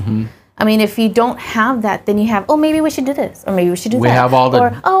force. I mean, if you don't have that, then you have, maybe we should do this, or maybe we should do that. We have all the,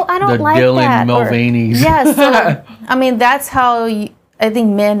 I don't like Dylan that. Mulvaney's. Yeah, so, I mean, that's how I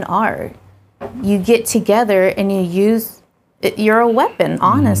think men are. You get together and you use, you're a weapon,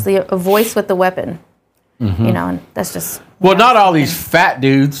 honestly, a voice with a weapon. And that's just. Well, not all these fat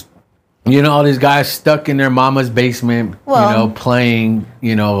dudes. All these guys stuck in their mama's basement, playing,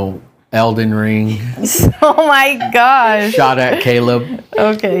 Elden Ring. Oh my gosh. Shot at Caleb.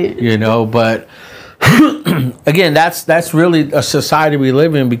 Okay. But again, that's really a society we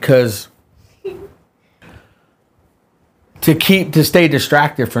live in, because to stay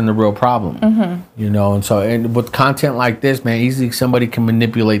distracted from the real problem. And with content like this, man, easily somebody can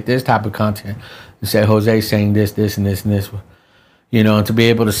manipulate this type of content and say, Jose's saying this, this, and this, and this. And to be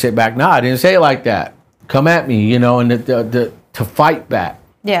able to sit back, I didn't say it like that. Come at me, and to fight back.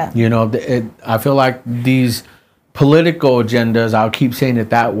 Yeah. I feel like these political agendas, I'll keep saying it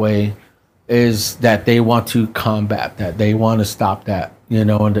that way, is that they want to combat that. They want to stop that,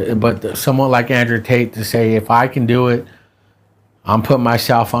 but someone like Andrew Tate to say, if I can do it, I'm putting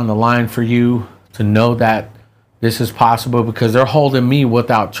myself on the line for you to know that this is possible, because they're holding me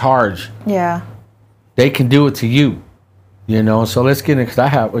without charge. Yeah. They can do it to you. So let's get in, because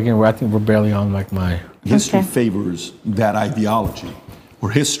I think we're barely on like my... History favors that ideology,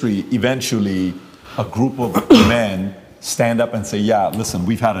 where history, eventually, a group of men stand up and say, yeah, listen,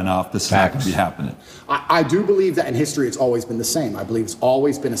 we've had enough. This is not going to be happening. I do believe that in history it's always been the same. I believe it's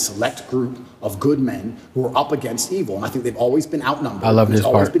always been a select group of good men who are up against evil. And I think they've always been outnumbered. I love this part. It's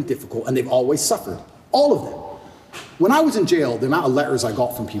always part. been difficult, and they've always suffered. All of them. When I was in jail, the amount of letters I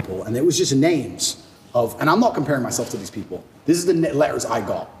got from people, and it was just names of, and I'm not comparing myself to these people. This is the letters I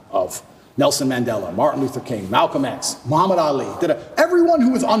got of Nelson Mandela, Martin Luther King, Malcolm X, Muhammad Ali, everyone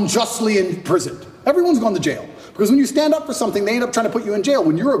who was unjustly imprisoned. Everyone's gone to jail. Because when you stand up for something, they end up trying to put you in jail.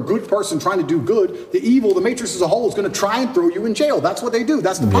 When you're a good person trying to do good, the evil, the matrix as a whole is going to try and throw you in jail. That's what they do.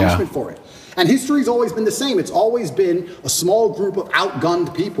 That's the punishment for it. And history's always been the same. It's always been a small group of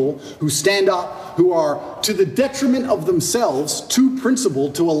outgunned people who stand up, who are, to the detriment of themselves, too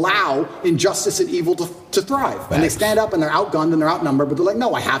principled to allow injustice and evil to thrive. And they stand up and they're outgunned and they're outnumbered, but they're like,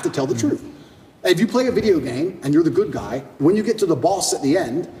 no, I have to tell the truth. If you play a video game and you're the good guy, when you get to the boss at the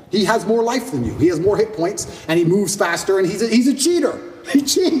end, he has more life than you. He has more hit points and he moves faster and he's a cheater. He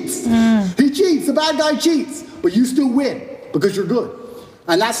cheats. He cheats. The bad guy cheats, but you still win because you're good.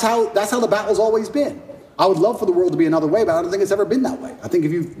 And that's how the battle's always been. I would love for the world to be another way, but I don't think it's ever been that way. I think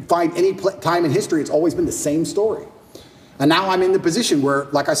if you find any time in history, it's always been the same story. And now I'm in the position where,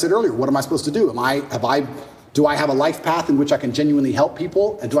 like I said earlier, what am I supposed to do? Do I have a life path in which I can genuinely help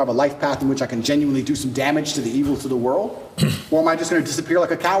people? And do I have a life path in which I can genuinely do some damage to the evil to the world? Or am I just going to disappear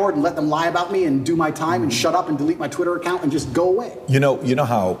like a coward and let them lie about me and do my time and shut up and delete my Twitter account and just go away? You know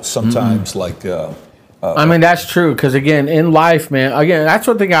how sometimes I mean, that's true. Because again, in life, man, that's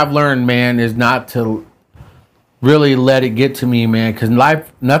one thing I've learned, man, is not to really let it get to me, man. Because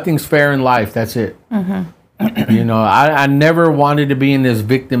nothing's fair in life. That's it. You know, I never wanted to be in this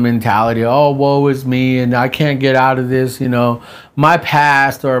victim mentality. Oh, woe is me, and I can't get out of this. You know, my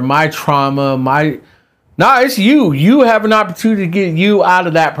past or my trauma, it's you. You have an opportunity to get you out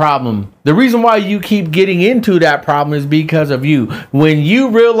of that problem. The reason why you keep getting into that problem is because of you. When you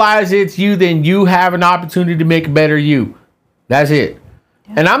realize it's you, then you have an opportunity to make a better you. That's it.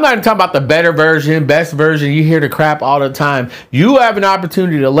 And I'm not even talking about the better version, best version. You hear the crap all the time. You have an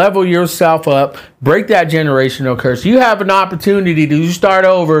opportunity to level yourself up, break that generational curse. You have an opportunity to start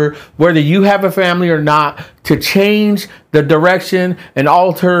over, whether you have a family or not, to change the direction and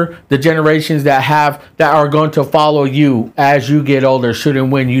alter the generations that are going to follow you as you get older, should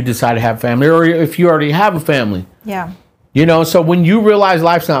and when you decide to have family, or if you already have a family. Yeah. You know, so when you realize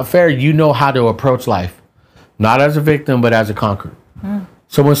life's not fair, you know how to approach life. Not as a victim, but as a conqueror.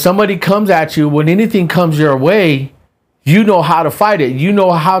 So when somebody comes at you, when anything comes your way, you know how to fight it. You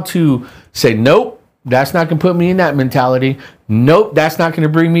know how to say, nope, that's not going to put me in that mentality. Nope, that's not going to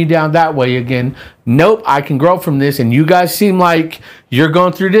bring me down that way again. Nope, I can grow from this. And you guys seem like you're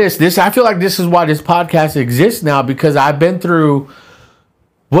going through this. I feel like this is why this podcast exists now, because I've been through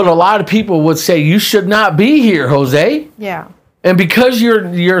what a lot of people would say, you should not be here, Jose. Yeah. And because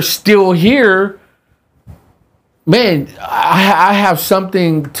you're still here, man, I have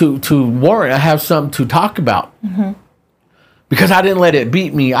something to warrant. I have something to talk about. Because I didn't let it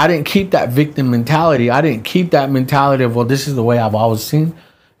beat me. I didn't keep that victim mentality. I didn't keep that mentality of, well, this is the way I've always seen.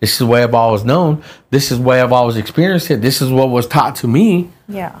 This is the way I've always known. This is the way I've always experienced it. This is what was taught to me.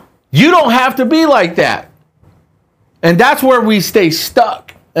 Yeah. You don't have to be like that. And that's where we stay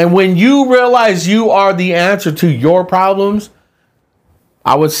stuck. And when you realize you are the answer to your problems,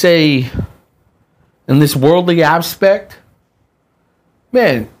 I would say, in this worldly aspect,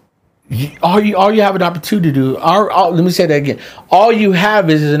 man, all you have an opportunity to do, let me say that again. All you have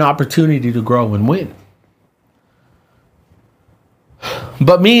is an opportunity to grow and win.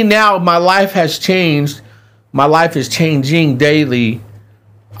 But me now, my life has changed. My life is changing daily.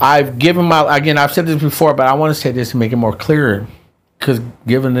 I've said this before, but I want to say this to make it more clearer. Because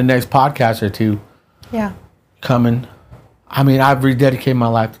given the next podcast or two coming, I've rededicated my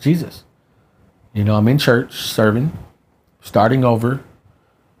life to Jesus. You know, I'm in church, serving, starting over.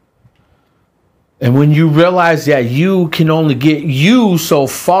 And when you realize that you can only get you so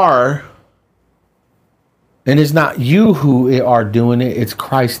far, and it's not you who are doing it, it's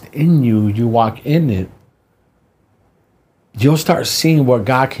Christ in you, you walk in it, you'll start seeing what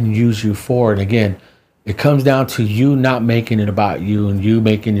God can use you for. And again, it comes down to you not making it about you and you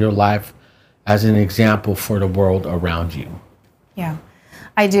making your life as an example for the world around you. Yeah.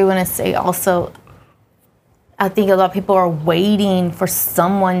 I do want to say also, I think a lot of people are waiting for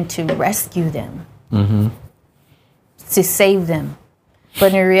someone to rescue them, to save them.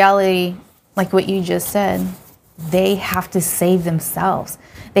 But in reality, like what you just said, they have to save themselves.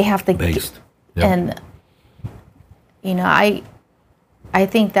 They have to, and you know, I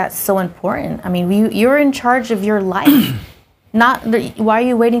think that's so important. I mean, you're in charge of your life. Why are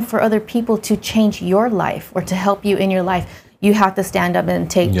you waiting for other people to change your life or to help you in your life? You have to stand up and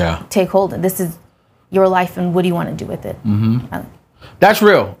take hold. This is your life, and what do you want to do with it? That's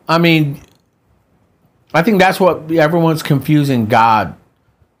real. I mean, I think that's what everyone's confusing God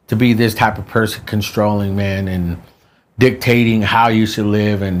to be, this type of person, controlling, man, and dictating how you should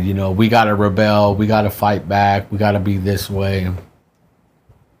live. And, you know, we got to rebel. We got to fight back. We got to be this way.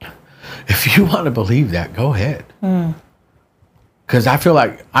 If you want to believe that, go ahead. Because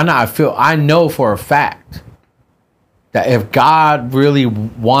I know for a fact that if God really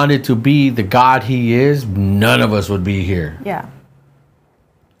wanted to be the God he is, none of us would be here. Yeah.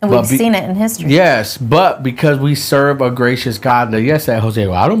 And we've seen it in history. Yes, but because we serve a gracious God, Jose,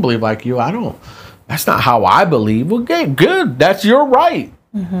 well, I don't believe like you. That's not how I believe. Well, okay, good. That's your right.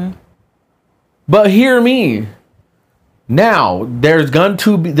 But hear me. Now, there is going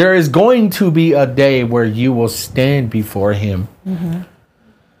to be a day where you will stand before him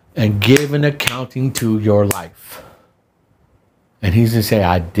and give an accounting to your life. And he's going to say,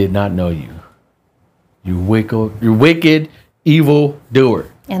 I did not know you. You wicked, evil doer.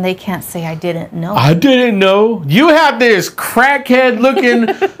 And they can't say, I didn't know. I didn't know. You have this crackhead looking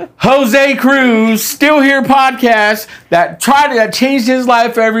Jose Cruz, Still Here podcast that changed his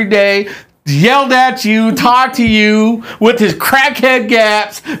life every day, yelled at you, talked to you with his crackhead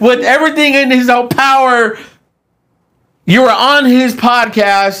gaps, with everything in his own power. You were on his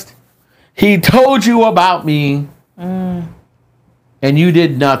podcast. He told you about me. And you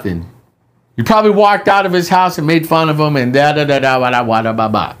did nothing. You probably walked out of his house and made fun of him and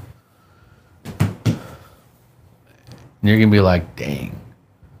da-da-da-da-da-da-da-da-da. And you're going to be like, dang.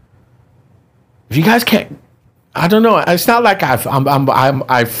 If you guys can't, I don't know. It's not like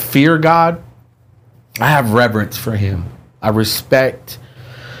I fear God. I have reverence for him. I respect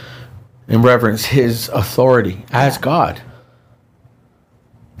and reverence his authority as God.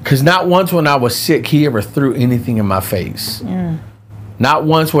 Because not once when I was sick, he ever threw anything in my face. Not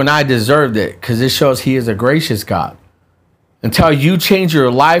once when I deserved it, because it shows he is a gracious God. Until you change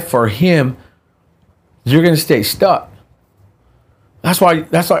your life for him, you're going to stay stuck. That's why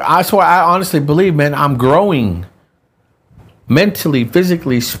I honestly believe, man, I'm growing mentally,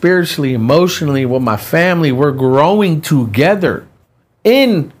 physically, spiritually, emotionally with my family. We're growing together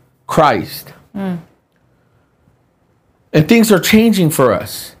in Christ. And things are changing for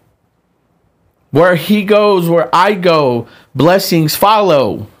us. Where he goes, where I go, blessings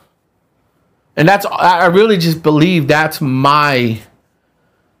follow. And I really just believe that's my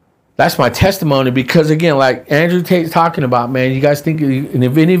testimony, because again, like Andrew Tate's talking about, man, you guys think in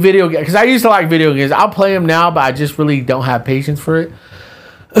any video game, because I used to like video games. I'll play them now, but I just really don't have patience for it.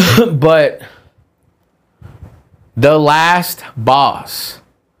 But the last boss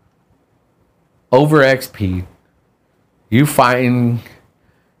over XP,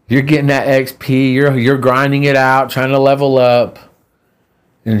 you're getting that XP, you're grinding it out, trying to level up,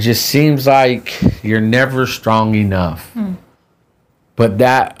 and it just seems like you're never strong enough. But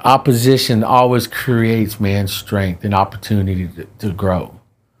that opposition always creates, man, strength and opportunity to grow.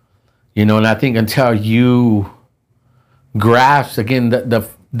 You know, and I think until you grasp, again,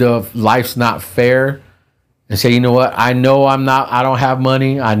 the life's not fair, and say, you know what, I don't have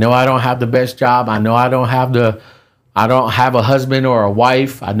money, I know I don't have the best job, I know I don't have a husband or a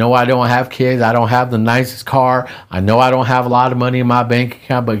wife. I know I don't have kids. I don't have the nicest car. I know I don't have a lot of money in my bank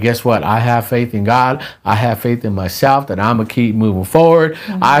account, but guess what? I have faith in God. I have faith in myself that I'm going to keep moving forward.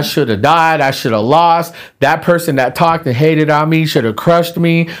 I should have died. I should have lost. That person that talked and hated on me should have crushed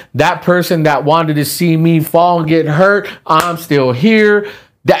me. That person that wanted to see me fall and get hurt, I'm still here.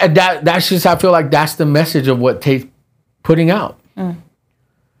 That's just, I feel like that's the message of what Tate's putting out.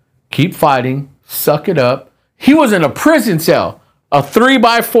 Keep fighting. Suck it up. He was in a prison cell, a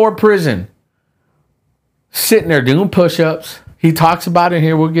 3x4 prison, sitting there doing push-ups. He talks about it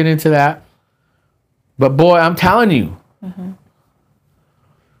here. We'll get into that. But boy, I'm telling you.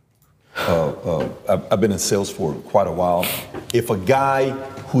 I've been in sales for quite a while. If a guy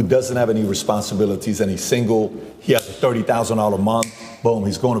who doesn't have any responsibilities and he's single, he has a $30,000 a month, boom,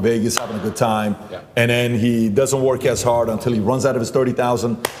 he's going to Vegas, having a good time, and then he doesn't work as hard until he runs out of his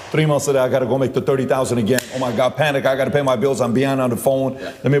 $30,000. 3 months later, I got to go make the $30,000 again. Oh my God, panic! I got to pay my bills. I'm behind on the phone.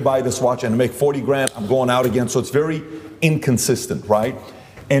 Let me buy this watch and make 40 grand. I'm going out again. So it's very inconsistent, right?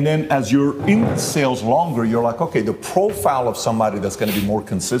 And then as you're in sales longer, you're like, okay, the profile of somebody that's going to be more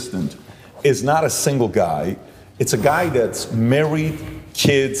consistent is not a single guy. It's a guy that's married,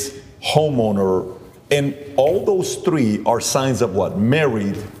 kids, homeowner, and all those three are signs of what?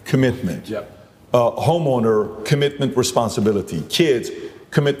 Married, commitment. Homeowner, commitment, responsibility. Kids,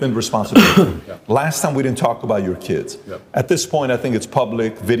 commitment, responsibility. Last time we didn't talk about your kids. At this point, I think it's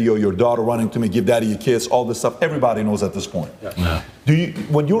public video, your daughter running to me, give daddy a kiss, all this stuff. Everybody knows at this point. Do you,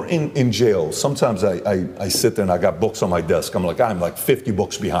 when you're in jail, sometimes I sit there and I got books on my desk. I'm like 50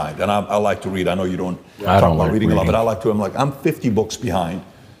 books behind. And I like to read. I know you don't talk about reading a lot, but I like to. I'm 50 books behind.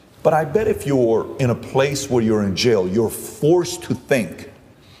 But I bet if you're in a place where you're in jail, you're forced to think.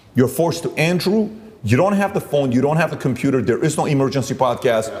 You're forced to, Andrew, you don't have the phone, you don't have the computer, there is no emergency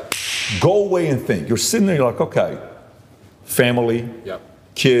podcast. Go away and think. You're sitting there, you're like, okay, family,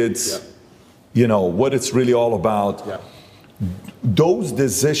 kids, you know, what it's really all about. Those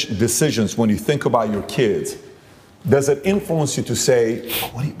decisions, when you think about your kids, does it influence you to say,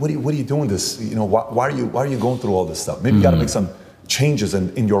 what are you doing this? You know, why are you going through all this stuff? Maybe you got to make some changes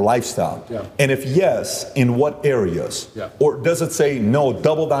in your lifestyle. And if yes, in what areas? Or does it say, no,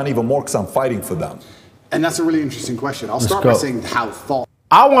 double down even more because I'm fighting for them? And that's a really interesting question. I'll start by saying how thought.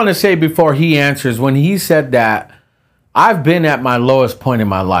 I want to say before he answers, when he said that, I've been at my lowest point in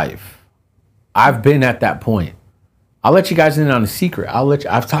my life. I've been at that point. I'll let you guys in on a secret.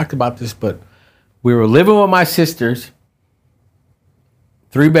 I've talked about this, but we were living with my sisters,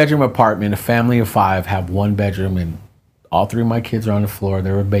 3-bedroom apartment, a family of 5, have 1 bedroom, and all 3 of my kids are on the floor.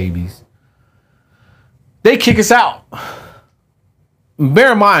 They were babies. They kick us out.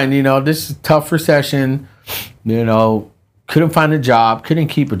 Bear in mind, you know, this is a tough recession. You know, couldn't find a job, couldn't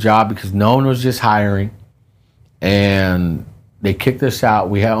keep a job because no one was just hiring. And they kicked us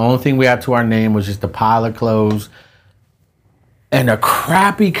out. The only thing we had to our name was just a pile of clothes and a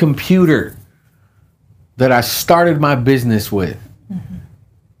crappy computer that I started my business with.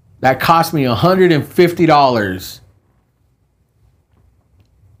 That cost me $150.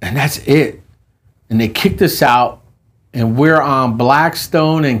 And that's it. And they kicked us out. And we're on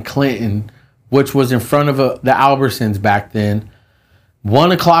Blackstone and Clinton, which was in front of the Albertsons back then.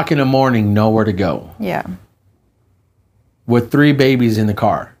 1 o'clock in the morning, nowhere to go. Yeah. With 3 babies in the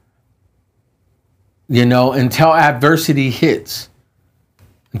car. You know, until adversity hits.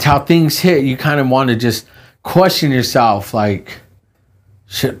 Until things hit, you kind of want to just question yourself, like,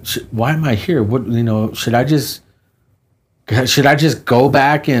 why am I here? What, you know, should I just go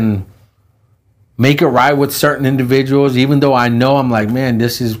back and make it right with certain individuals, even though I know I'm like, man,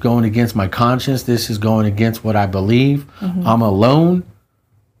 this is going against my conscience. This is going against what I believe. I'm alone.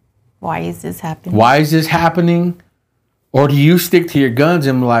 Why is this happening? Or do you stick to your guns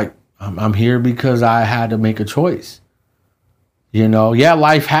and like, I'm here because I had to make a choice? You know, yeah,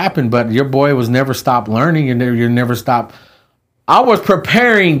 life happened, but your boy was never stopped learning and you never stopped. I was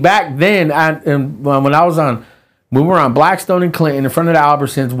preparing back then when we were on Blackstone and Clinton in front of the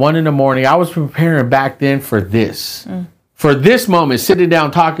Albertsons, 1 in the morning. I was preparing back then for this. For this moment, sitting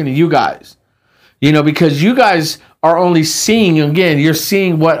down talking to you guys. You know, because you guys are only seeing, again, you're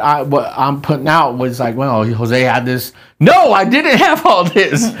seeing what I'm putting out was like, well, Jose had this. No, I didn't have all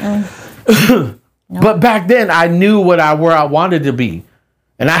this. But back then I knew where I wanted to be.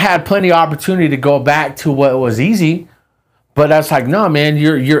 And I had plenty of opportunity to go back to what was easy. But I was like, no, man,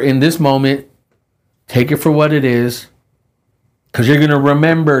 you're in this moment. Take it for what it is, because you're going to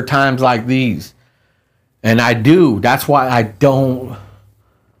remember times like these. And I do. That's why I don't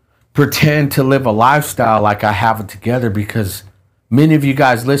pretend to live a lifestyle like I have it together, because many of you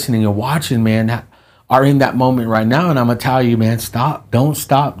guys listening and watching, man, are in that moment right now. And I'm going to tell you, man, stop. Don't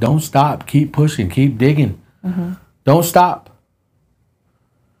stop. Don't stop. Keep pushing. Keep digging. Don't stop.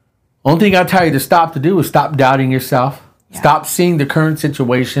 Only thing I tell you to stop to do is stop doubting yourself. Stop seeing the current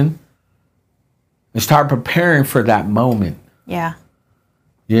situation. And start preparing for that moment. Yeah.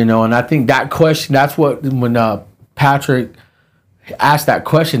 You know, and I think that question, that's what, when Patrick asked that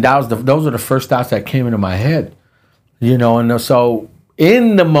question, those are the first thoughts that came into my head. You know, and so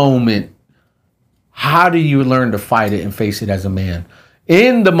in the moment, how do you learn to fight it and face it as a man?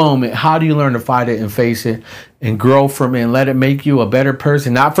 In the moment, how do you learn to fight it and face it and grow from it and let it make you a better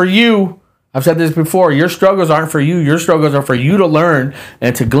person? Not for you. I've said this before. Your struggles aren't for you. Your struggles are for you to learn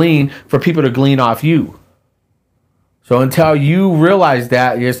and to glean, for people to glean off you. So until you realize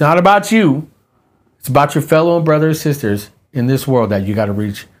that, it's not about you. It's about your fellow brothers and sisters in this world that you got to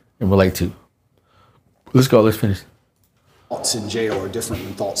reach and relate to. Let's go. Let's finish. Thoughts in jail are different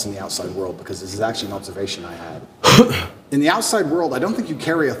than thoughts in the outside world, because this is actually an observation I had. In the outside world, I don't think you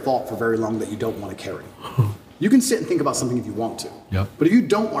carry a thought for very long that you don't want to carry. You can sit and think about something if you want to. But if you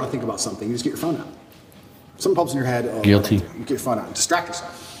don't want to think about something, you just get your phone out. Something pops in your head. Guilty. You get your phone out and distract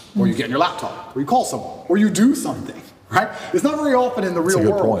yourself. Or you get on your laptop. Or you call someone. Or you do something. Right? It's not very often in the real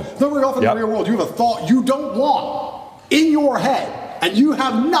world. It's not very often in the real world you have a thought you don't want in your head And you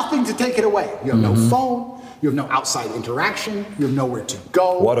have nothing to take it away. You have no phone. You have no outside interaction. You have nowhere to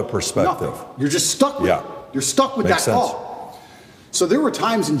go. What a perspective. Nothing. You're just stuck with it. You're stuck with Makes that sense. thought. So there were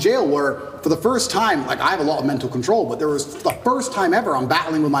times in jail where, for the first time, like I have a lot of mental control, but there was the first time ever I'm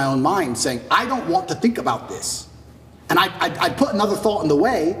battling with my own mind saying, I don't want to think about this. And I put another thought in the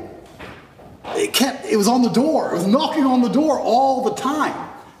way. It was on the door. It was knocking on the door all the time.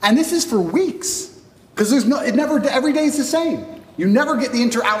 And this is for weeks. Because every day is the same. You never get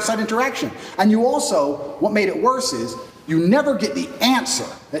the outside interaction. And you also, what made it worse is, you never get the answer.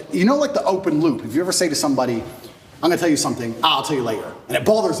 You know, like the open loop. If you ever say to somebody, I'm going to tell you something, I'll tell you later. And it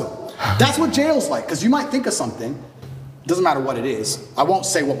bothers them. That's what jail's like. Because you might think of something. It doesn't matter what it is. I won't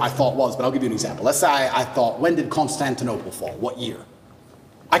say what my thought was, but I'll give you an example. Let's say I thought, when did Constantinople fall? What year?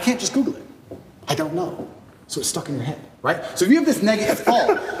 I can't just Google it. I don't know. So it's stuck in your head, right? So if you have this negative thought,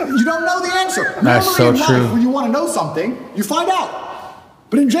 you don't know the answer. That's Normally so in life, true. when you want to know something, you find out.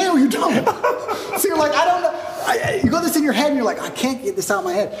 But in jail, you don't. So you're like, I don't know. You got this in your head and you're like, I can't get this out of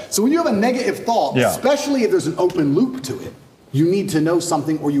my head. So when you have a negative thought, especially if there's an open loop to it, you need to know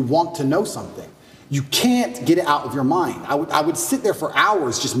something or you want to know something. You can't get it out of your mind. I would sit there for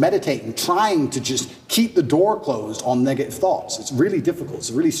hours just meditating, trying to just keep the door closed on negative thoughts. It's really difficult. It's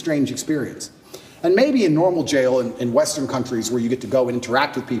a really strange experience. And maybe in normal jail in Western countries where you get to go and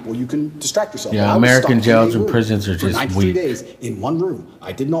interact with people, you can distract yourself. Yeah, I was American stuck in jails a and room prisons are for just 93 weak. days in one room.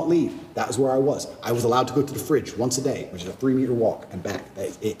 I did not leave. That was where I was. I was allowed to go to the fridge once a day, which is a 3-meter walk and back. That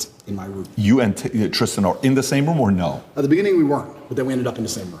is it in my room. You and Tristan are in the same room or no? At the beginning we weren't, but then we ended up in the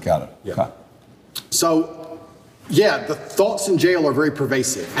same room. Got it. Yeah. Okay. So, yeah, the thoughts in jail are very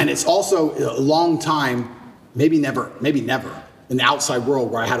pervasive. And it's also a long time, maybe never, in the outside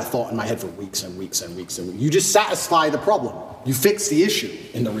world where I had a thought in my head for weeks and weeks and weeks and weeks. You just satisfy the problem. You fix the issue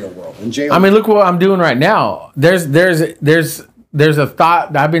in the real world. In jail, I mean, look what I'm doing right now. There's a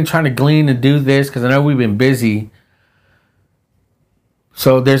thought that I've been trying to glean and do this because I know we've been busy.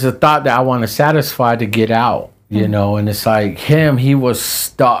 So there's a thought that I want to satisfy to get out, you know, and it's like he was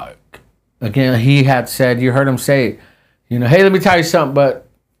stuck. Again, he had said, you heard him say, you know, hey, let me tell you something, but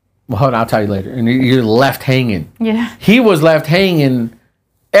well, hold on, I'll tell you later. And you're left hanging. Yeah. He was left hanging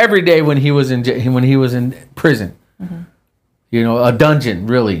every day when he was in prison. Mm-hmm. You know, a dungeon,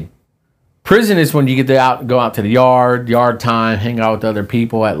 really. Prison is when you get to go out to the yard time, hang out with other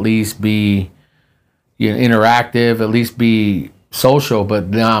people, at least be interactive, at least be social. But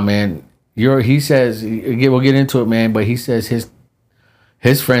nah, man, he says, we'll get into it, man, but he says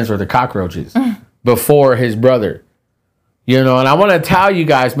his friends were the cockroaches before his brother. You know, and I want to tell you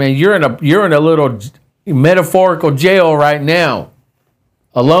guys, man, you're in a little metaphorical jail right now,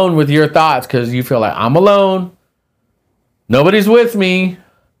 alone with your thoughts, because you feel like I'm alone. Nobody's with me.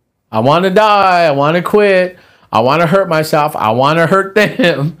 I want to die. I want to quit. I want to hurt myself. I want to hurt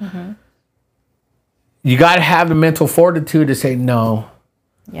them. Mm-hmm. You got to have the mental fortitude to say no.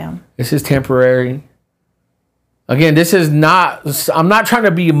 Yeah. This is temporary. Again, I'm not trying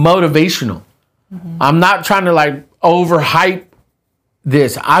to be motivational. Mm-hmm. I'm not trying to overhype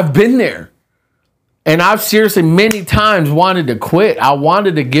this. I've been there. And I've seriously many times wanted to quit. I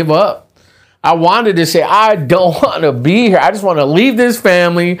wanted to give up. I wanted to say, I don't want to be here. I just want to leave this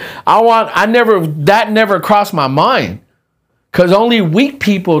family. That never crossed my mind. Because only weak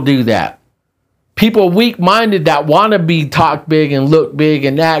people do that. People weak-minded that want to talk big and look big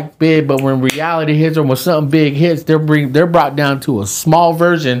and act big, but when reality hits or when something big hits, they're brought down to a small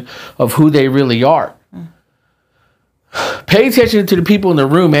version of who they really are. Pay attention to the people in the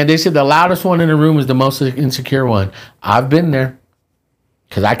room, man. They said the loudest one in the room is the most insecure one. I've been there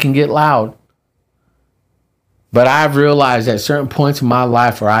because I can get loud. But I've realized at certain points in my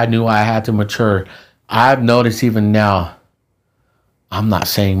life where I knew I had to mature, I've noticed even now, I'm not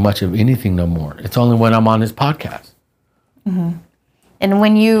saying much of anything no more. It's only when I'm on this podcast. Mm-hmm. And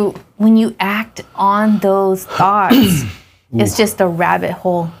when you act on those thoughts, it's just a rabbit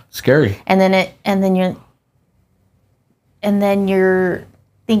hole. Scary. And then you're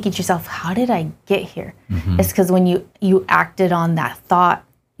thinking to yourself, how did I get here? Mm-hmm. It's because when you acted on that thought,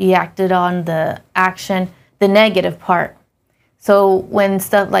 you acted on the action, the negative part. So when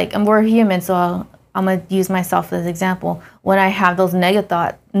stuff we're human, so I'm going to use myself as an example. When I have those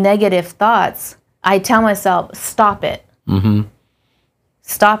negative thoughts, I tell myself, stop it. Mm-hmm.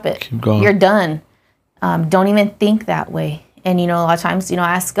 Stop it. Keep going. You're done. Don't even think that way. And, a lot of times, I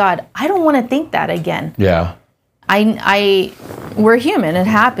ask God, I don't want to think that again. Yeah. We're human. It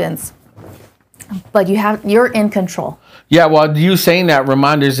happens. But you're in control. Yeah, well, you saying that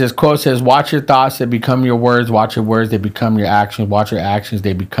reminders, this quote says, watch your thoughts, they become your words. Watch your words, they become your actions. Watch your actions,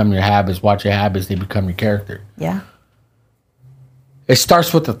 they become your habits. Watch your habits, they become your character. Yeah. it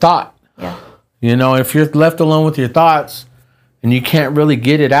starts with the thought. Yeah. You know, if you're left alone with your thoughts and you can't really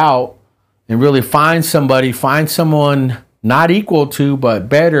get it out and really find someone not equal to, but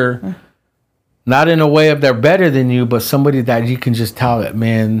better, not in a way of they're better than you, but somebody that you can just tell that,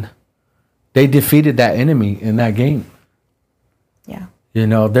 man, they defeated that enemy in that game. Yeah. You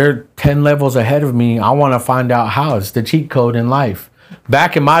know, they're 10 levels ahead of me. I want to find out how. It's the cheat code in life.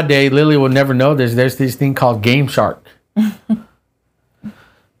 Back in my day, Lily will never know this. There's this thing called Game Shark.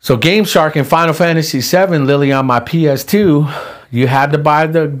 So Game Shark in Final Fantasy VII, Lily, on my PS2, you had to buy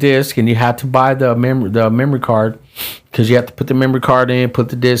the disc and you had to buy the memory card, because you have to put the memory card in, put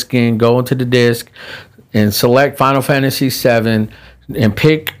the disc in, go into the disc, and select Final Fantasy VII and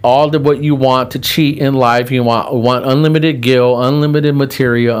pick all the what you want to cheat in life. You want unlimited gil, unlimited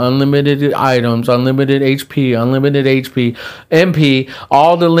material, unlimited items, unlimited HP, MP,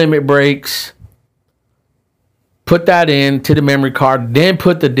 all the limit breaks. Put that in to the memory card, then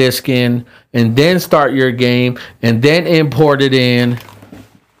put the disc in, and then start your game, and then import it in,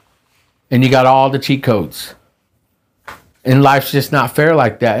 and you got all the cheat codes. And life's just not fair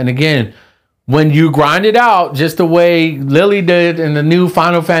like that. And again, when you grind it out just the way Lily did in the new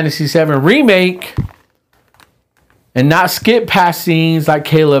Final Fantasy VII remake, and not skip past scenes like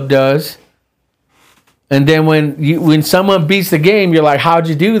Caleb does, and then when someone beats the game, you're like, how'd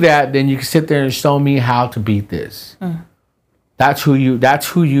you do that? Then you can sit there and show me how to beat this. That's who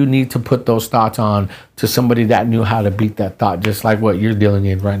you need to put those thoughts on, to somebody that knew how to beat that thought, just like what you're dealing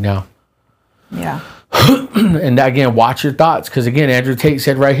in right now. Yeah. And again, watch your thoughts, because again, Andrew Tate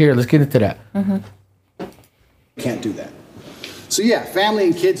said right here, let's get into that. Can't do that. So yeah, family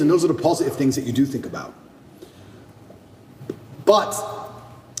and kids, and those are the positive things that you do think about. But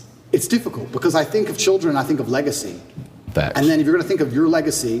it's difficult, because I think of children, I think of legacy. Facts. And then if you're going to think of your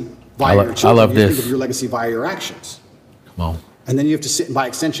legacy via your children, you think of your legacy via your actions. Come on. And then you have to sit and by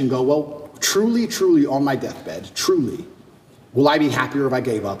extension go, well, truly on my deathbed, truly, will I be happier if I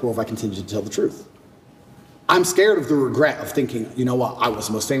gave up or if I continued to tell the truth? I'm scared of the regret of thinking, you know what, I was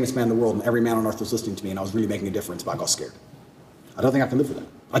the most famous man in the world and every man on earth was listening to me and I was really making a difference, but I got scared. I don't think I can live with that.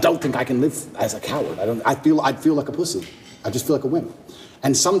 I don't think I can live as a coward. I'd feel like a pussy. I just feel like a wimp.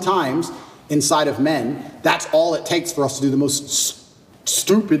 And sometimes inside of men, that's all it takes for us to do the most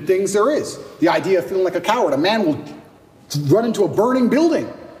stupid things there is. The idea of feeling like a coward. A man will run into a burning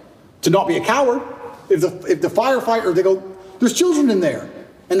building to not be a coward. If the firefighter, they go, there's children in there,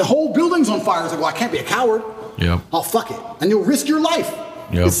 and the whole building's on fire. It's like, well, I can't be a coward. Yep. Oh, fuck it. And you'll risk your life.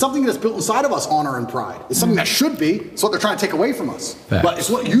 Yep. It's something that's built inside of us, honor and pride. It's something that should be. It's what they're trying to take away from us. Facts. But it's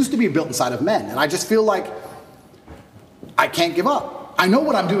what used to be built inside of men. And I just feel like I can't give up. I know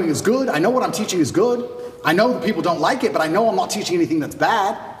what I'm doing is good. I know what I'm teaching is good. I know that people don't like it, but I know I'm not teaching anything that's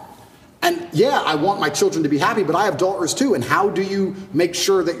bad. And yeah, I want my children to be happy, but I have daughters too. And how do you make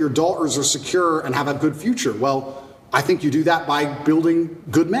sure that your daughters are secure and have a good future? Well, I think you do that by building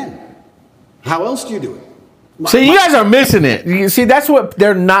good men. How else do you do it? See, you guys are missing it. You see, that's what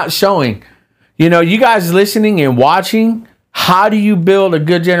they're not showing. You know, you guys listening and watching, how do you build a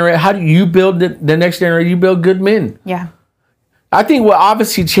good generation? How do you build the next generation? You build good men. Yeah. I think what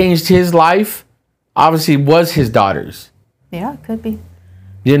obviously changed his life, obviously, was his daughters. Yeah, it could be.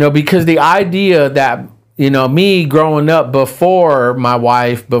 You know, because the idea that, you know, me growing up before my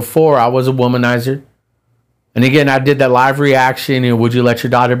wife, before I was a womanizer. And again, I did that live reaction, and would you let your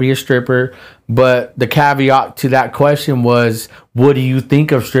daughter be a stripper? But the caveat to that question was, what do you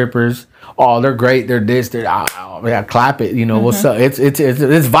think of strippers? Oh, they're great. They're this. They're yeah, clap it. You know, what's up?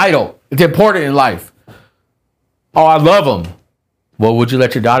 It's vital. It's important in life. Oh, I love them. Well, would you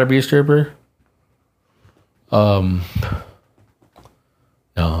let your daughter be a stripper? No.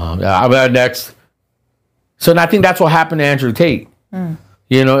 Next. So I think that's what happened to Andrew Tate.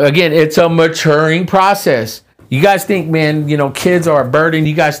 You know, again, it's a maturing process. You guys think, man, you know, kids are a burden.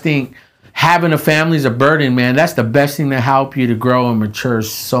 You guys think having a family is a burden, man. That's the best thing to help you to grow and mature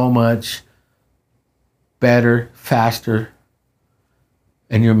so much better, faster.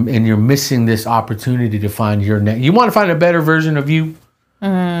 And you're missing this opportunity to find your next. You want to find a better version of you?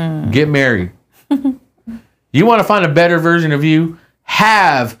 Get married. You want to find a better version of you?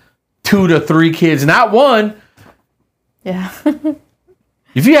 Have 2 to 3 kids, not 1. Yeah.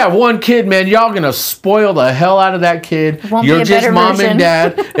 If you have 1 kid, man, y'all gonna spoil the hell out of that kid. You're just mom and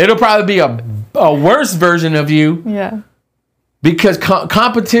dad. It'll probably be a worse version of you. Yeah. Because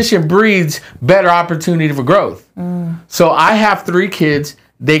competition breeds better opportunity for growth. So I have 3 kids.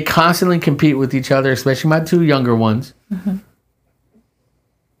 They constantly compete with each other, especially my 2 younger ones.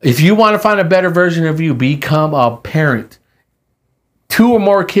 If you want to find a better version of you, become a parent. 2 or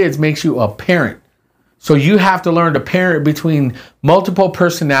more kids makes you a parent. So you have to learn to parent between multiple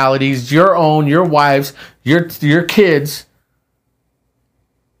personalities, your own, your wife's, your kids.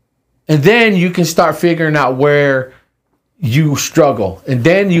 And then you can start figuring out where you struggle. And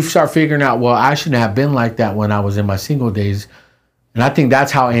then you start figuring out, well, I shouldn't have been like that when I was in my single days. And I think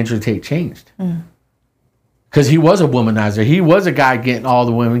that's how Andrew Tate changed. Because he was a womanizer. He was a guy getting all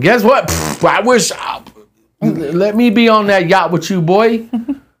the women. Guess what? Pfft, I wish, let me be on that yacht with you, boy.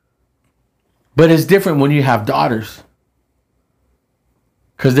 But it's different when you have daughters.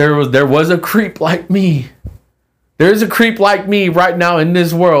 Because there was a creep like me. There's a creep like me right now in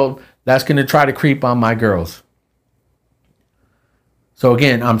this world that's going to try to creep on my girls. So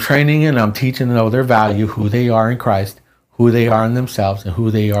again, I'm training and I'm teaching them to know their value, who they are in Christ, who they are in themselves, and who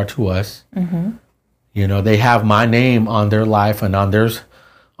they are to us. You know, they have my name on their life and on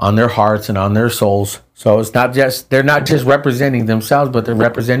their hearts and on their souls. So it's not just, they're not just representing themselves, but they're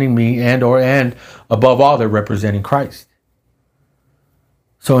representing me and above all, they're representing Christ.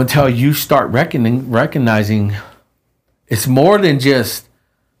 So until you start recognizing it's more than just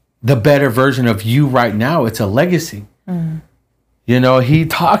the better version of you right now, it's a legacy. You know, he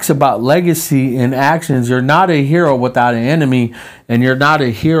talks about legacy in actions. You're not a hero without an enemy, and you're not a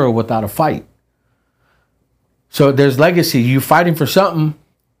hero without a fight. So there's legacy. You fighting for something.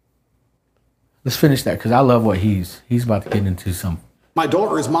 Let's finish that because I love what he's about to get into some. My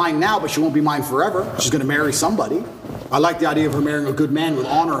daughter is mine now, but she won't be mine forever. She's going to marry somebody. I like the idea of her marrying a good man with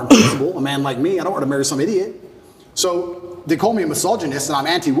honor and principle, a man like me. I don't want to marry some idiot. So they call me a misogynist and I'm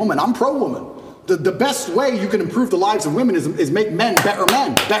anti-woman. I'm pro-woman. The best way you can improve the lives of women is make men, better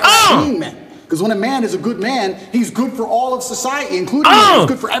at being men. Because when a man is a good man, he's good for all of society, including men. He's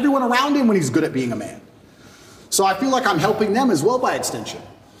good for everyone around him when he's good at being a man. So I feel like I'm helping them as well by extension.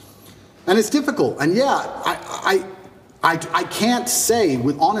 And it's difficult. And yeah, I can't say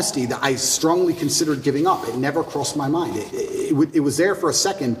with honesty that I strongly considered giving up. It never crossed my mind. It was there for a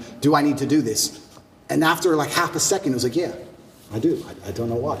second. Do I need to do this? And after like half a second, it was like, yeah, I do. I don't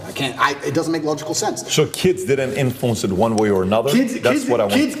know why. I can't. It doesn't make logical sense. So kids didn't influence it one way or another? Kids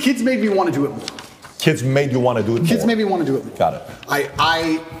made me want to do it more. Kids made you want to do it more? Kids made me want to do it more. Got it.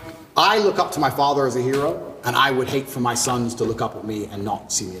 I look up to my father as a hero, and I would hate for my sons to look up at me and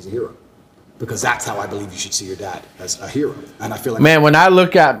not see me as a hero. Because that's how I believe you should see your dad, as a hero. And I feel like... Man, when I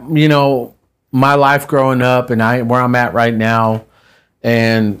look at, my life growing up and where I'm at right now,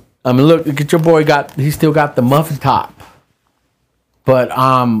 and I mean, look at your boy, he still got the muffin top. But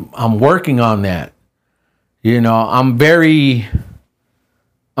I'm working on that. I'm very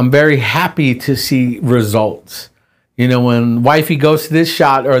happy to see results. When wifey goes to this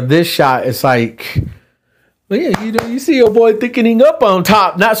shot or this shot, it's like... Well, yeah, you see your boy thickening up on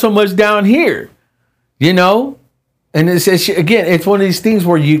top, not so much down here, And it's one of these things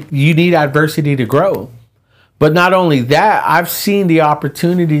where you need adversity to grow. But not only that, I've seen the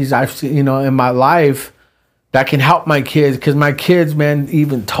opportunities I've seen, in my life that can help my kids. Because my kids, man,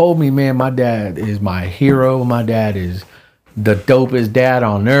 even told me, man, my dad is my hero. My dad is the dopest dad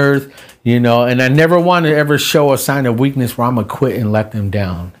on earth, And I never want to ever show a sign of weakness where I'm going to quit and let them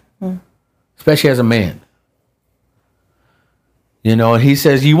down, especially as a man. And he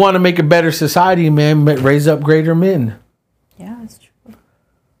says, you want to make a better society, man, raise up greater men. Yeah, that's true.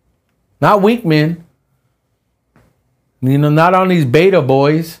 Not weak men. Not on these beta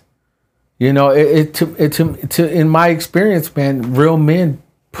boys. In my experience, man, real men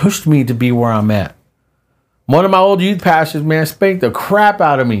pushed me to be where I'm at. One of my old youth pastors, man, spanked the crap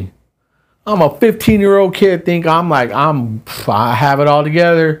out of me. I'm a 15-year-old kid, I have it all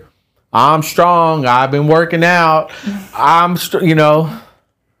together. I'm strong. I've been working out. I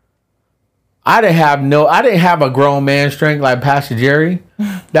didn't have a grown man strength like Pastor Jerry.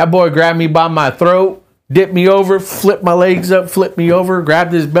 That boy grabbed me by my throat, dipped me over, flipped my legs up, flipped me over,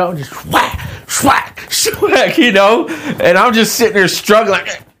 grabbed his belt, and just whack, schwack, schwack, And I'm just sitting there struggling.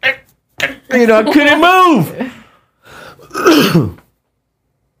 I couldn't move.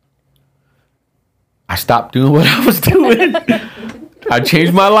 I stopped doing what I was doing. I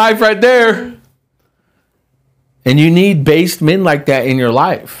changed my life right there. And you need based men like that in your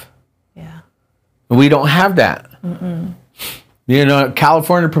life. Yeah. We don't have that.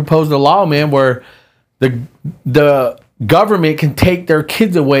 California proposed a law, man, where the government can take their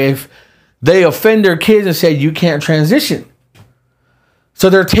kids away if they offend their kids and say, you can't transition. So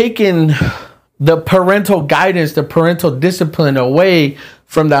they're taking the parental guidance, the parental discipline away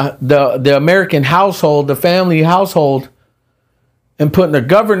from the American household, the family household, and putting the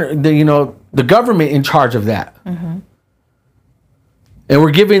government in charge of that. And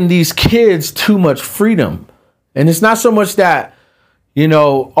we're giving these kids too much freedom. And it's not so much that, you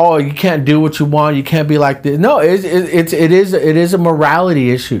know, oh, you can't do what you want. You can't be like this. No, it is a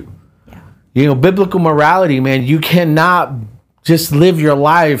morality issue. Yeah. You know, biblical morality, man. You cannot just live your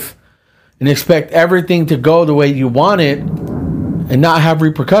life and expect everything to go the way you want it and not have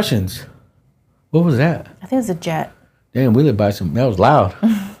repercussions. What was that? I think it's a jet. Damn, we live by some. That was loud.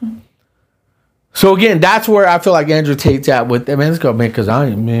 So again, that's where I feel like Andrew Tate's at with. Man, let's go, man, because I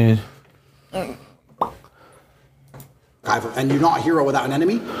ain't, man. And you're not a hero without an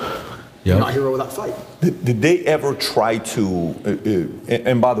enemy. You're not a hero without fight. Did they ever try to,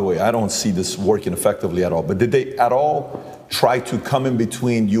 and by the way, I don't see this working effectively at all, but did they at all try to come in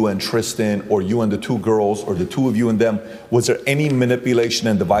between you and Tristan, or you and the two girls, or the two of you and them? Was there any manipulation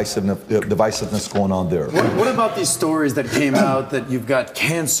and divisiveness going on there? What about these stories that came out that you've got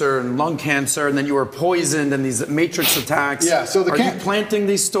cancer and lung cancer, and then you were poisoned, and these matrix attacks? Yeah, so are you planting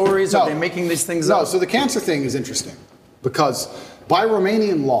these stories? Are they making these things up? No, so the cancer thing is interesting because by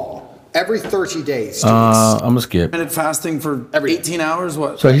Romanian law, every 30 days. I'm gonna skip. Intermittent fasting for 18 hours?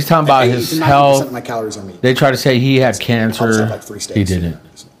 What? So he's talking about his health. Of my calories are meat. They try to say he had cancer. Like 3 states. He didn't.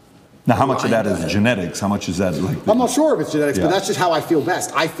 Now, how much of that is genetics? How much is that like? I'm not sure if it's genetics, but that's just how I feel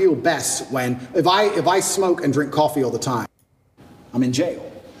best. I feel best when if I smoke and drink coffee all the time, I'm in jail.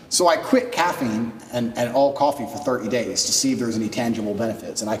 So I quit caffeine and all coffee for 30 days to see if there's any tangible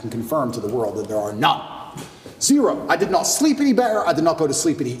benefits, and I can confirm to the world that there are none. Zero. I did not sleep any better. I did not go to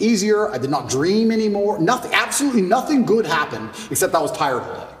sleep any easier. I did not dream anymore. Nothing, absolutely nothing good happened except I was tired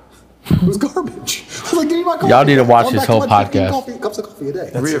all day. It was garbage. I was like, give me my coffee. Y'all need to watch this whole podcast. Cups of coffee a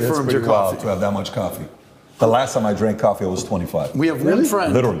day. Reaffirmed your coffee. To have that much coffee. The last time I drank coffee, I was 25. We have one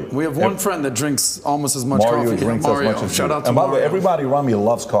friend. Literally. We have one friend that drinks almost as much Mario coffee. drinks as much as Shout you. out to And by the way, Mario. everybody around me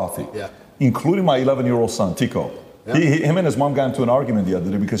loves coffee. Yeah. Including my 11-year-old son, Tico. Yeah. Him and his mom got into an argument the other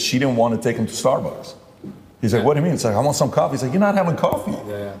day because she didn't want to take him to Starbucks. He's like, what do you mean? It's like, I want some coffee. He's like, you're not having coffee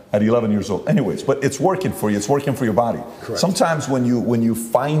at 11 years old. Anyways, but it's working for you. It's working for your body. Correct. Sometimes when you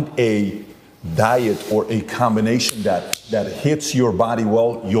find a diet or a combination that hits your body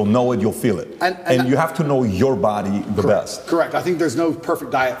well, you'll know it, you'll feel it. And you have to know your body the best. Correct. I think there's no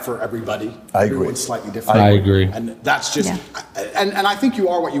perfect diet for everybody. I agree. Everyone's slightly different. I agree. And that's just, and I think you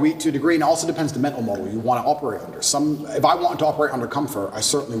are what you eat to a degree, and it also depends the mental model you want to operate under. If I wanted to operate under comfort, I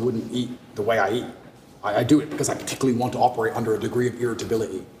certainly wouldn't eat the way I eat. I do it because I particularly want to operate under a degree of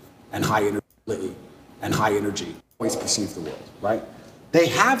irritability and high energy. Always perceive the world, right? They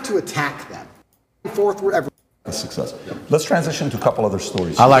have to attack them. Forth wherever. Success. Let's transition to a couple other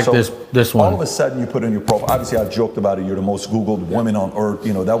stories. I like this one. All of a sudden, you put in your profile. Obviously, I joked about it. You're the most Googled women on earth.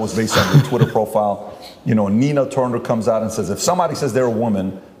 You know, that was based on your Twitter profile. You know, Nina Turner comes out and says, if somebody says they're a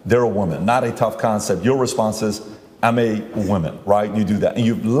woman, they're a woman. Not a tough concept. Your response is, I'm a woman, right? You do that. And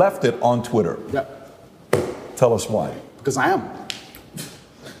you've left it on Twitter. Yep. Tell us why. Because I am.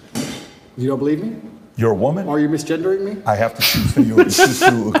 You don't believe me? You're a woman? Are you misgendering me? I have to choose for you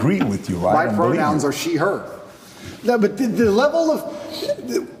to agree with you, right? My pronouns are she, her. No, but the level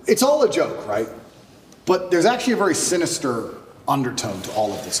of, it's all a joke, right? But there's actually a very sinister undertone to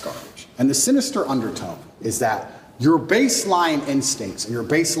all of this garbage. And the sinister undertone is that your baseline instincts and your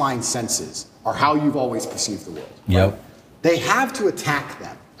baseline senses are how you've always perceived the world. Right? Yep. They have to attack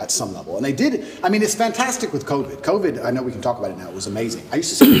them at some level. And they did. I mean, it's fantastic with COVID. COVID, I know we can talk about it now, it was amazing. I used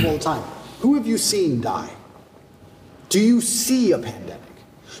to say people all the time, who have you seen die? Do you see a pandemic?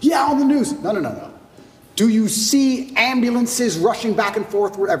 Yeah, on the news. No. Do you see ambulances rushing back and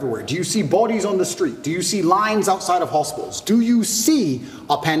forth everywhere? Do you see bodies on the street? Do you see lines outside of hospitals? Do you see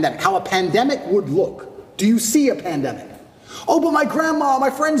a pandemic? How a pandemic would look? Do you see a pandemic? Oh, but my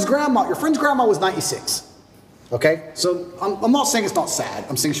friend's grandma, your friend's grandma was 96. Okay? So I'm not saying it's not sad.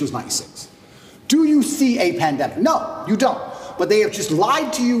 I'm saying she was 96. Do you see a pandemic? No, you don't. But they have just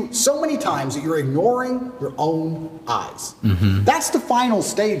lied to you so many times that you're ignoring your own eyes. Mm-hmm. That's the final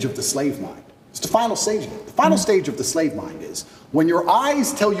stage of the slave mind. It's the final stage of it. The final stage of the slave mind is when your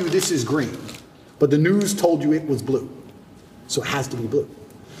eyes tell you this is green, but the news told you it was blue. So it has to be blue.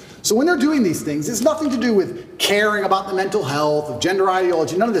 So when they're doing these things, it's nothing to do with caring about the mental health, of gender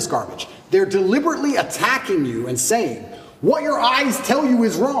ideology, none of this garbage. They're deliberately attacking you and saying, what your eyes tell you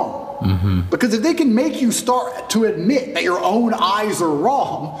is wrong. Mm-hmm. Because if they can make you start to admit that your own eyes are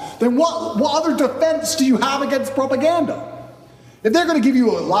wrong, then what other defense do you have against propaganda? If they're going to give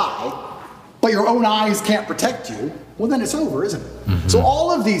you a lie, but your own eyes can't protect you, well then it's over, isn't it? Mm-hmm. So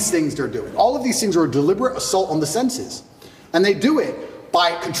all of these things they're doing, all of these things are a deliberate assault on the senses. And they do it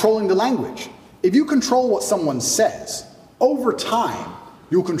by controlling the language. If you control what someone says, over time,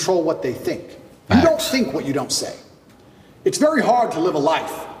 you'll control what they think. You don't think what you don't say. It's very hard to live a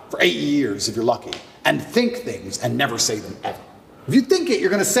life for 8 years, if you're lucky, and think things and never say them ever. If you think it, you're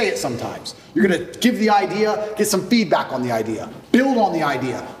going to say it sometimes. You're going to give the idea, get some feedback on the idea, build on the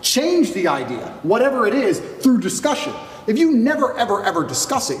idea, change the idea, whatever it is, through discussion. If you never, ever, ever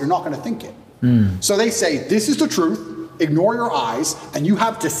discuss it, you're not going to think it. So they say, this is the truth, ignore your eyes, and you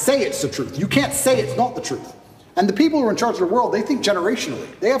have to say it's the truth. You can't say it's not the truth. And the people who are in charge of the world, they think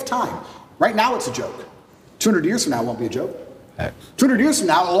generationally. They have time. Right now, it's a joke. 200 years from now, it won't be a joke. 200 years from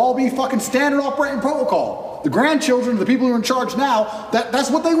now, it'll all be fucking standard operating protocol. The grandchildren, the people who are in charge now,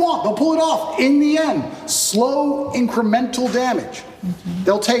 that's what they want. They'll pull it off in the end. Slow, incremental damage.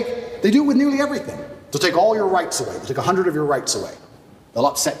 They do it with nearly everything. They'll take all your rights away. They'll take 100 of your rights away. They'll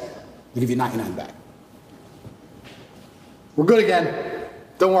upset you. They'll give you 99 back. We're good again.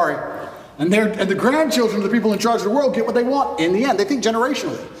 Don't worry. And the grandchildren of the people in charge of the world get what they want in the end. They think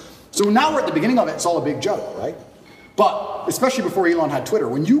generationally. So now we're at the beginning of it. It's all a big joke, right? But especially before Elon had Twitter,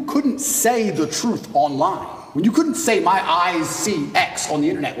 when you couldn't say the truth online, when you couldn't say my eyes see X on the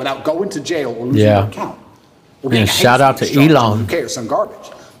internet without going to jail or losing your account, or getting shout out to Elon. UK or some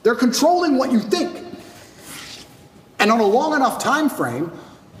garbage. They're controlling what you think. And on a long enough time frame,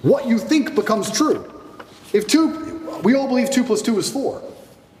 what you think becomes true. We all believe 2 + 2 is 4.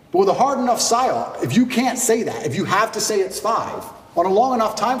 But with a hard enough psyop, if you can't say that, if you have to say it's 5, on a long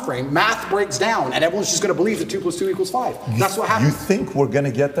enough time frame, math breaks down and everyone's just going to believe that 2 + 2 = 5. That's what happens. You think we're going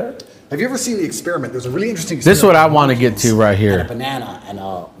to get there? Have you ever seen the experiment? There's a really interesting experiment. This is what I want to get to right here. And a banana and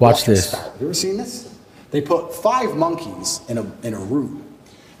a watch this. Sparrow. Have you ever seen this? They put 5 monkeys in a room.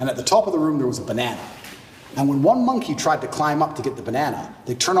 And at the top of the room, there was a banana. And when one monkey tried to climb up to get the banana,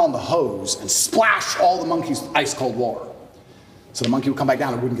 they turn on the hose and splash all the monkeys with ice cold water. So the monkey would come back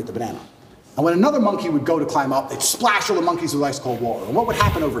down and wouldn't get the banana. And when another monkey would go to climb up, they'd splash all the monkeys with ice cold water. And what would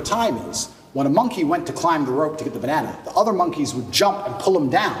happen over time is, when a monkey went to climb the rope to get the banana, the other monkeys would jump and pull him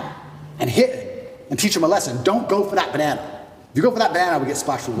down and hit him and teach him a lesson. Don't go for that banana. If you go for that banana, we get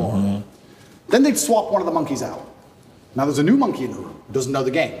splashed with water. Then they'd swap one of the monkeys out. Now there's a new monkey in the room who doesn't know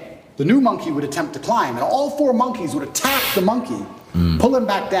the game. The new monkey would attempt to climb, and all 4 monkeys would attack the monkey, pull him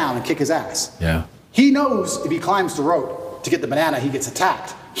back down, and kick his ass. Yeah. He knows if he climbs the rope to get the banana, he gets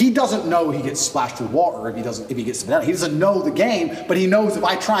attacked. He doesn't know he gets splashed with water if he gets the banana. He doesn't know the game, but he knows if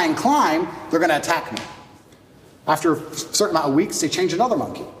I try and climb, they're going to attack me. After a certain amount of weeks, they change another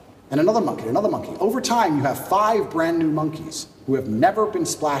monkey, and another monkey, and another monkey. Over time, you have 5 brand new monkeys who have never been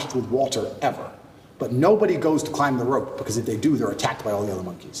splashed with water ever. But nobody goes to climb the rope, because if they do, they're attacked by all the other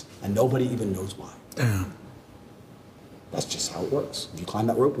monkeys. And nobody even knows why. Damn. That's just how it works. If you climb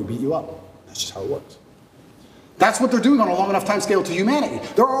that rope, we beat you up. That's just how it works. That's what they're doing on a long enough time scale to humanity.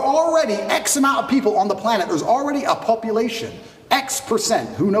 There are already X amount of people on the planet. There's already a population,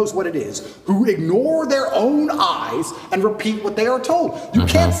 X%, who knows what it is, who ignore their own eyes and repeat what they are told. You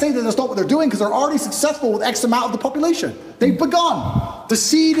can't say that that's not what they're doing, because they're already successful with X amount of the population. They've begun. The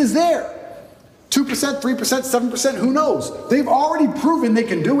seed is there. 2%, 3%, 7%, who knows? They've already proven they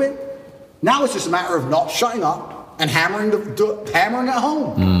can do it. Now it's just a matter of not shutting up and hammering at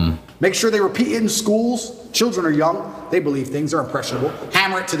home. Make sure they repeat it in schools. Children are young. They believe things. They're impressionable.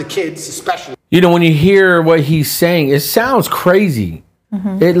 Hammer it to the kids, especially. You know, when you hear what he's saying, it sounds crazy.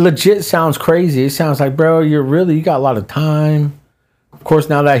 It legit sounds crazy. It sounds like, bro, you got a lot of time. Of course,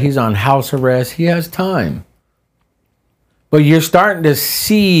 now that he's on house arrest, he has time. But you're starting to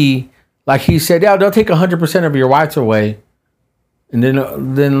see, like he said, yeah, they'll take 100% of your rights away. And then a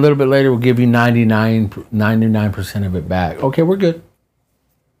little bit later, we'll give you 99% of it back. Okay, we're good.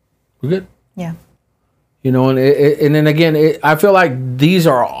 We're good. Yeah. You know, and then again, I feel like these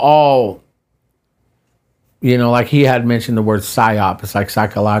are all, you know, like he had mentioned the word psyop. It's like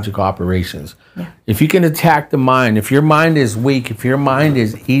psychological operations. Yeah. If you can attack the mind, if your mind is weak, if your mind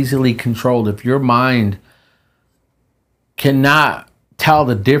is easily controlled, if your mind cannot tell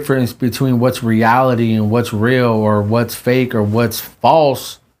the difference between what's reality and what's real, or what's fake or what's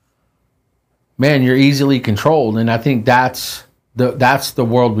false, man, you're easily controlled. And I think that's the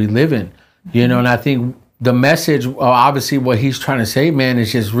world we live in, you know. And I think the message, obviously what he's trying to say, man,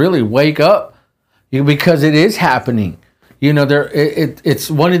 is just really wake up, because it is happening. You know,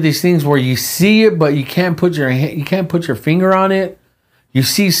 it's one of these things where you see it, but you can't put your finger on it. You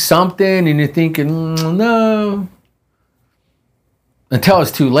see something and you're thinking, no, until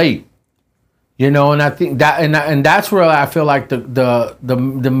it's too late. You know, and I think that, and that's where I feel like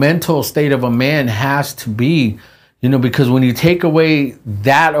the mental state of a man has to be. You know, because when you take away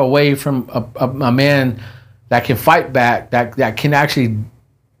from a man that can fight back, that can actually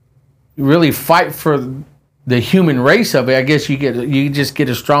really fight for the human race of it, I guess you just get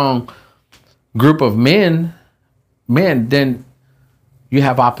a strong group of men, then you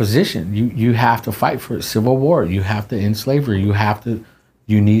have opposition. You have to fight for it. Civil war. You have to end slavery.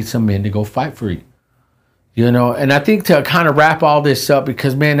 You need some men to go fight for you. You know, and I think to kind of wrap all this up,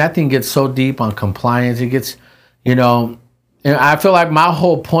 because man, that thing gets so deep on compliance. It gets, you know, and I feel like my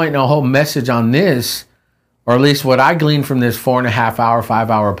whole point and the whole message on this, or at least what I gleaned from this 4.5 hour, 5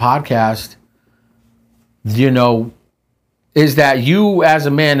 hour podcast, you know, is that you as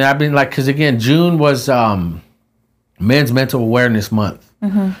a man, and I've been like, because again, June was Men's Mental Awareness Month.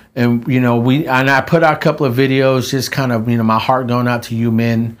 And, you know, I put out a couple of videos, just kind of, you know, my heart going out to you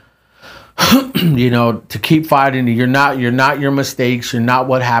men, you know, to keep fighting. You're not your mistakes. You're not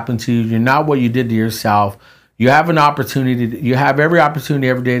what happened to you. You're not what you did to yourself. You have an opportunity. You have every opportunity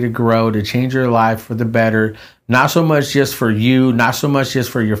every day to grow, to change your life for the better. Not so much just for you, not so much just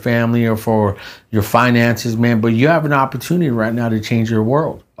for your family or for your finances, man, but you have an opportunity right now to change your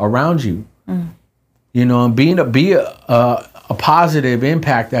world around you. You know, and be a positive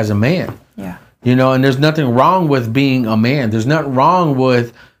impact as a man. Yeah. You know, and there's nothing wrong with being a man. There's nothing wrong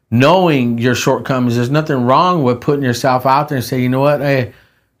with knowing your shortcomings. There's nothing wrong with putting yourself out there and say, you know what, hey,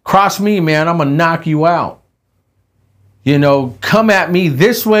 cross me, man, I'm gonna knock you out. You know, come at me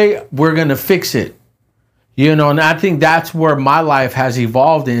this way, we're going to fix it. You know, and I think that's where my life has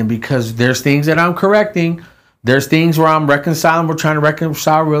evolved in, because there's things that I'm correcting. There's things where I'm reconciling. We're trying to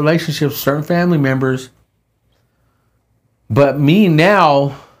reconcile relationships with certain family members. But me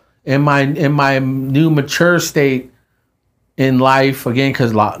now, in my new mature state in life, again,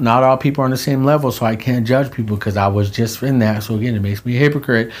 because not all people are on the same level, so I can't judge people because I was just in that. So again, it makes me a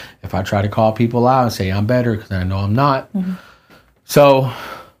hypocrite if I try to call people out and say I'm better because I know I'm not. So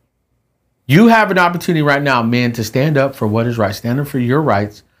you have an opportunity right now, men, to stand up for what is right. Stand up for your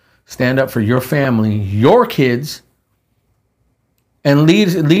rights. Stand up for your family, your kids, and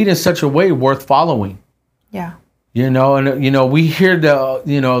lead in such a way worth following. Yeah. You know, and you know, we hear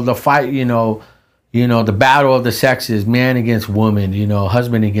the fight, the battle of the sexes, man against woman, you know,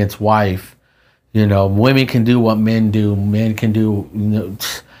 husband against wife. You know, women can do what men do. Men can do, you know.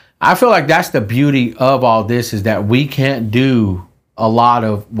 I feel like that's the beauty of all this, is that we can't do a lot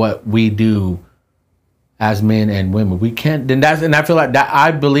of what we do as men and women. We can't, and I feel like that,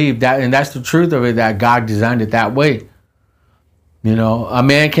 I believe that, and that's the truth of it, that God designed it that way. You know, a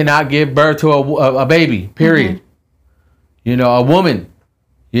man cannot give birth to a baby, period. You know, a woman,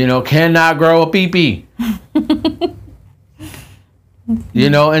 you know, cannot grow a pee-pee. You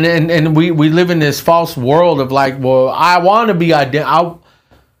know, and we live in this false world of like, well, I want to be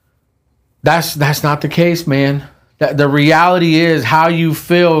that's not the case, man. The reality is, how you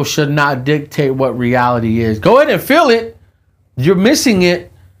feel should not dictate what reality is. Go ahead and feel it. You're missing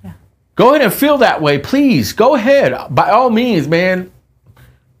it. Yeah. Go ahead and feel that way, please. Go ahead. By all means, man.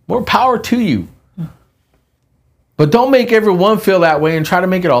 More power to you. But don't make everyone feel that way and try to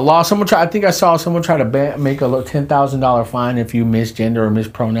make it a law. I think I saw someone try to make a $10,000 fine if you misgender or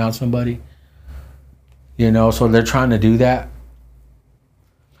mispronounce somebody. You know, so they're trying to do that.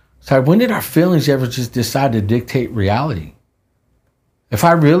 So when did our feelings ever just decide to dictate reality? If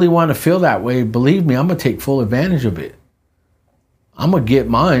I really want to feel that way, believe me, I'm going to take full advantage of it. I'm going to get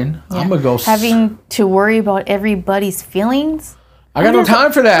mine. Yeah. I'm going to go. Having to worry about everybody's feelings? I got no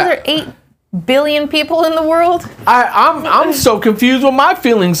time for that. Are there 8 billion people in the world? I'm so confused with my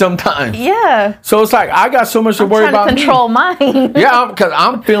feelings sometimes. Yeah. So it's like, I got so much to worry about. I'm trying to control mine. Yeah, because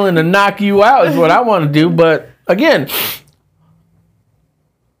I'm feeling to knock you out is what I want to do. But again,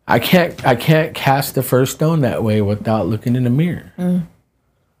 I can't cast the first stone that way without looking in the mirror.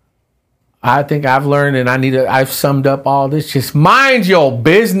 I think I've learned, and I've summed up all this. Just mind your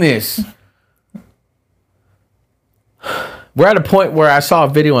business. We're at a point where I saw a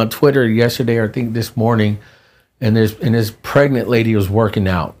video on Twitter yesterday, or I think this morning, and this pregnant lady was working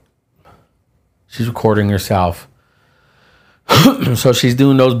out. She's recording herself. So she's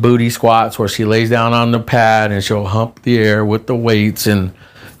doing those booty squats where she lays down on the pad and she'll hump the air with the weights, and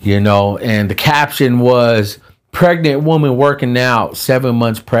you know, and the caption was, "Pregnant woman working out, 7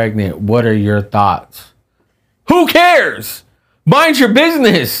 months pregnant. What are your thoughts?" Who cares? Mind your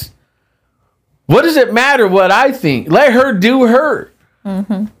business. What does it matter what I think? Let her do her.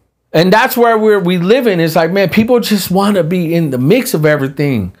 And that's where we live in. It's like, man, people just want to be in the mix of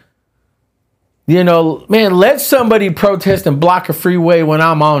everything. You know, man, let somebody protest and block a freeway when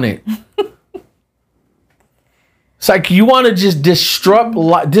I'm on it. It's like you want to just disrupt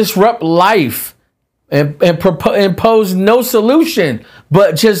life and impose no solution,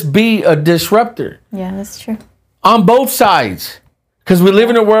 but just be a disruptor. Yeah, that's true. On both sides. Because we live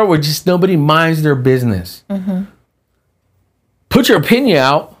in a world where just nobody minds their business. Put your opinion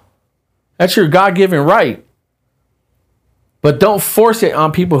out. That's your God-given right. But don't force it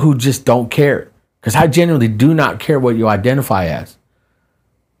on people who just don't care. Because I genuinely do not care what you identify as.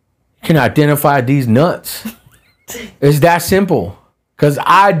 You can identify these nuts. It's that simple. Because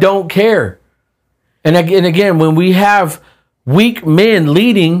I don't care. And again, when we have weak men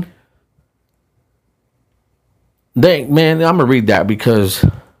leading, man, I'm going to read that because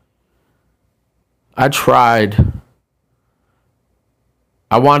I tried.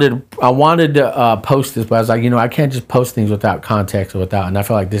 I wanted to post this, but I was like, I can't just post things without context and I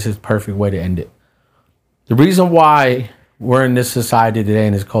feel like this is the perfect way to end it. The reason why we're in this society today,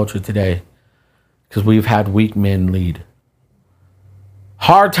 in this culture today, because we've had weak men lead.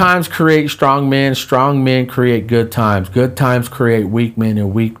 Hard times create strong men create good times create weak men,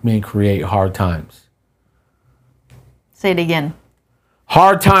 and weak men create hard times. Say it again.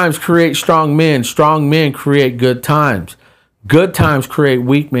 Hard times create strong men create good times create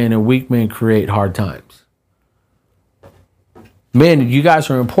weak men, and weak men create hard times. Men, you guys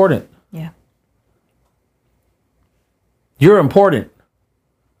are important. Yeah. You're important.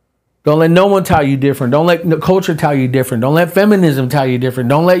 Don't let no one tell you different. Don't let the culture tell you different. Don't let feminism tell you different.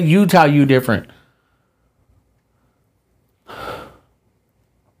 Don't let you tell you different.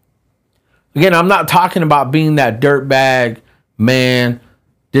 Again, I'm not talking about being that dirtbag man,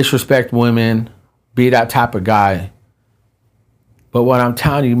 disrespect women, be that type of guy. But what I'm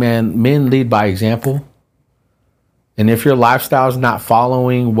telling you, man, men lead by example. And if your lifestyle is not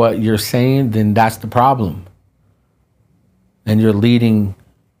following what you're saying, then that's the problem. And you're leading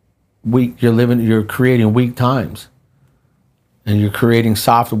weak, you're creating weak times. And you're creating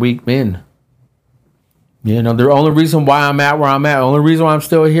soft, weak men. The only reason why I'm at where I'm at, the only reason why I'm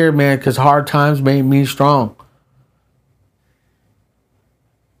still here, man, because hard times made me strong.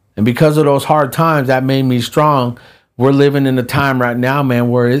 And because of those hard times, that made me strong. We're living in a time right now, man,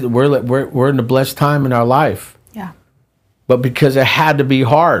 where we're in a blessed time in our life. Yeah. But because it had to be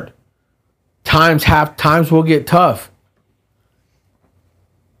hard. Times will get tough.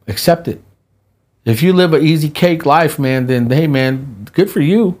 Accept it. If you live an easy cake life, man, then hey, man, good for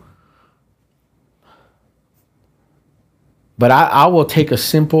you. But I will take a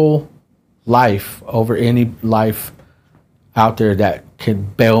simple life over any life out there that can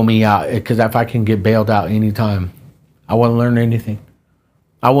bail me out. Because if I can get bailed out anytime, I wouldn't learn anything.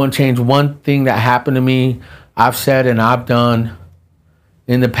 I wouldn't change one thing that happened to me, I've said and I've done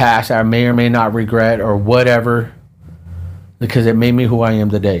in the past I may or may not regret or whatever, because it made me who I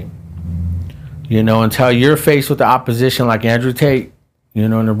am today. Until you're faced with the opposition like Andrew Tate, in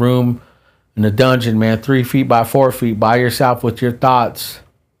the room, in the dungeon, man, 3 feet by 4 feet by yourself with your thoughts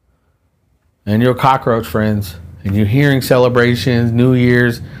and your cockroach friends, and you're hearing celebrations, New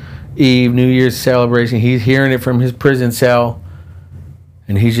Year's Eve, New Year's celebration. He's hearing it from his prison cell,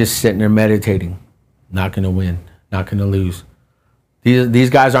 and he's just sitting there meditating. Not going to win, not going to lose. These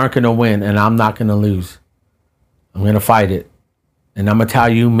guys aren't going to win, and I'm not going to lose. I'm going to fight it. And I'm going to tell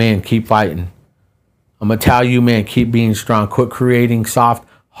you, man, keep fighting. I'm going to tell you, man, keep being strong. Quit creating soft,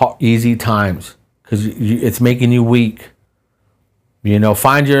 easy times, because it's making you weak.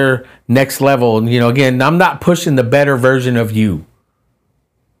 Find your next level. Again, I'm not pushing the better version of you.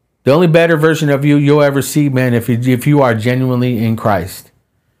 The only better version of you you'll ever see, man, if you are genuinely in Christ.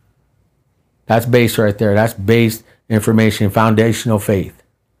 That's base right there. That's base information, foundational faith.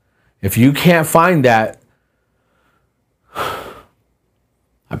 If you can't find that,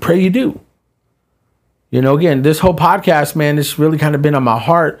 I pray you do. Again, this whole podcast, man, this really kind of been on my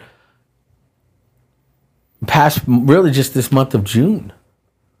heart past really just this month of June.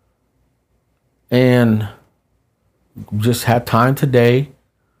 And just had time today.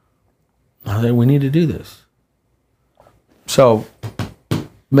 I think we need to do this. So,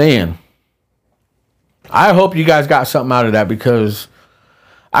 man, I hope you guys got something out of that, because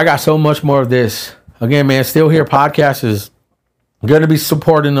I got so much more of this. Again, man, Still Here Podcast is going to be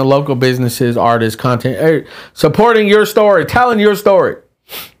supporting the local businesses, artists, content, supporting your story, telling your story.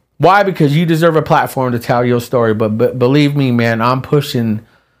 Why? Because you deserve a platform to tell your story. But believe me, man, I'm pushing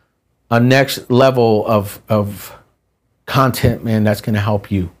a next level of content, man, that's going to help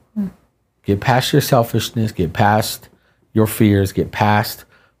you. Get past your selfishness, get past your fears, get past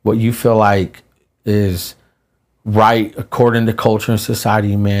what you feel like is right according to culture and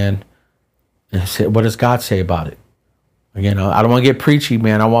society, man. And say, what does God say about it? Again, I don't want to get preachy,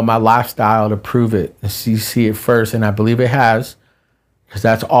 man. I want my lifestyle to prove it and see it first. And I believe it has. Because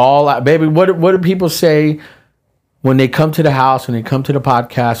that's all, baby, what do people say when they come to the house, when they come to the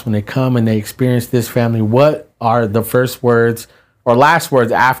podcast, when they come and they experience this family? What are the first words or last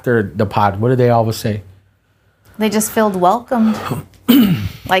words after the pod? What do they always say? They just feel welcomed.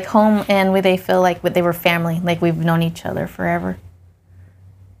 like home, and where they feel like they were family, like we've known each other forever.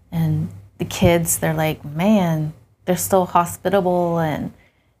 And the kids, they're like, man, they're so hospitable and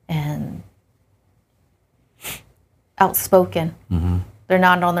outspoken. They're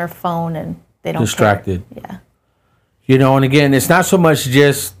not on their phone and they don't distracted. care. Yeah. You know, and again, it's not so much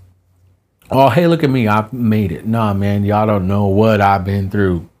just, oh, hey, look at me, I made it. Nah, man, y'all don't know what I've been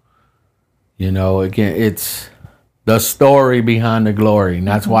through. You know, again, it's the story behind the glory, and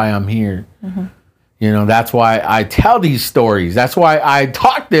that's why I'm here. You know, that's why I tell these stories. That's why I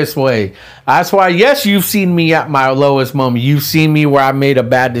talk this way. That's why, yes, you've seen me at my lowest moment. You've seen me where I made a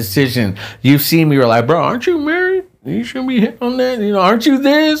bad decision. You've seen me where like, bro, aren't you married? You shouldn't be hitting on that. You know, aren't you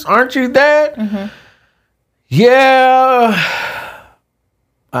this? Aren't you that? Yeah,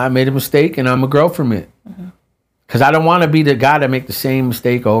 I made a mistake and I'm going to grow from it. Because I don't want to be the guy that make the same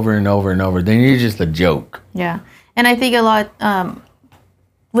mistake over and over and over. Then you're just a joke. Yeah. And I think a lot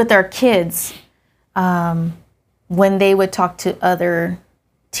with our kids, when they would talk to other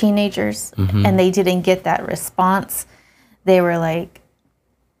teenagers and they didn't get that response, they were like,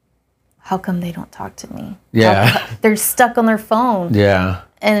 how come they don't talk to me? Yeah. They're stuck on their phone. Yeah.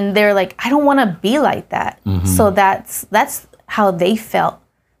 And they're like, I don't want to be like that. So that's how they felt.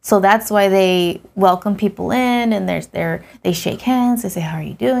 So that's why they welcome people in and they shake hands. They say, how are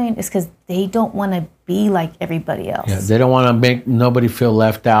you doing? It's because they don't want to be like everybody else. Yeah, they don't want to make nobody feel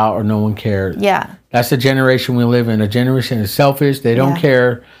left out or no one cares. Yeah. That's the generation we live in. A generation is selfish. They don't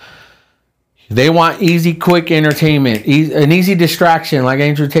care. They want easy, quick entertainment, an easy distraction. Like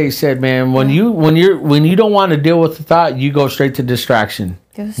Andrew Tate said, man, when you don't want to deal with the thought, you go straight to distraction.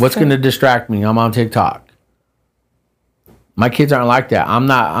 What's going to distract me? I'm on TikTok. My kids aren't like that.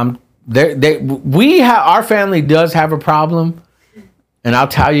 Our family does have a problem. And I'll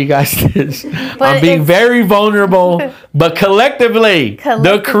tell you guys this. I'm being very vulnerable. But collectively,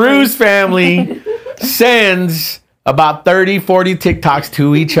 the Cruz family sends about 30, 40 TikToks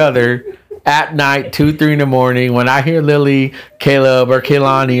to each other at night, 2, 3 in the morning. When I hear Lily, Caleb, or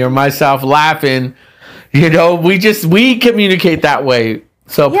Kaylani, or myself laughing, you know, we communicate that way.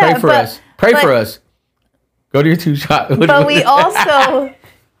 So pray for us. Pray for us. Go to your 2 shot. But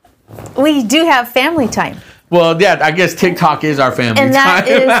we do have family time. Well, yeah, I guess TikTok is our family time. And that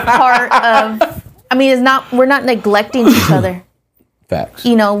is part of, we're not neglecting each other. Facts.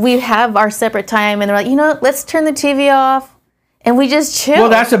 You know, we have our separate time and they're like, you know, let's turn the TV off and we just chill. Well,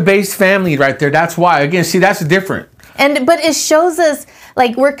 that's a base family right there. That's why. Again, see, that's different. But it shows us,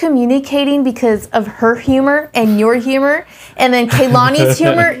 like, we're communicating because of her humor and your humor. And then Kaylani's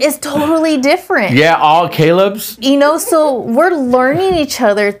humor is totally different. Yeah, all Caleb's. You know, so we're learning each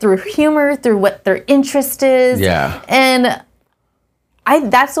other through humor, through what their interest is. Yeah. And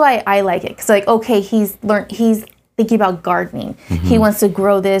that's why I like it. Because, like, okay, he's thinking about gardening. He wants to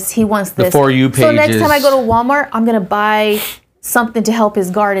grow this. He wants this. The For You pages. So next time I go to Walmart, I'm going to buy something to help his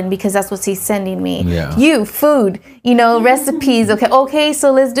garden because that's what he's sending me. Yeah. Food, you know, recipes. Okay,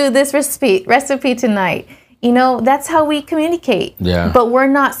 so let's do this recipe tonight. You know, that's how we communicate. Yeah. But we're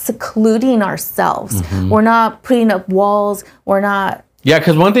not secluding ourselves. We're not putting up walls. We're not. Yeah,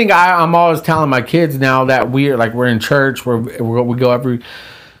 because one thing I'm always telling my kids now that we're in church, we go every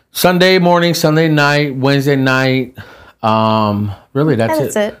Sunday morning, Sunday night, Wednesday night. Really,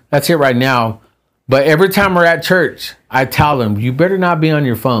 that's it. That's it right now. But every time we're at church, I tell them, you better not be on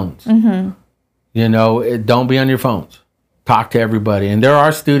your phones. You know, don't be on your phones. Talk to everybody. And there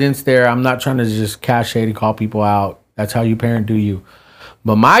are students there. I'm not trying to just cash shade and call people out. That's how you parent do you.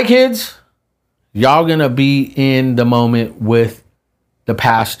 But my kids, y'all going to be in the moment with the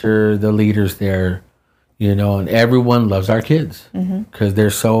pastor, the leaders there, you know, and everyone loves our kids because they're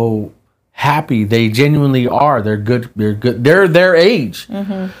so happy. They genuinely are. They're good. They're their age.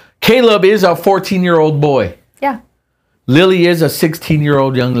 Caleb is a 14-year-old boy. Yeah. Lily is a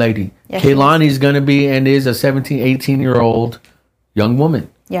 16-year-old young lady. Yeah, Kaylani's going to be and is a 17, 18-year-old young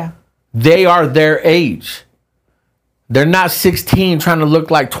woman. Yeah. They are their age. They're not 16 trying to look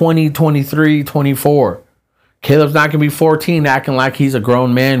like 20, 23, 24. Caleb's not going to be 14 acting like he's a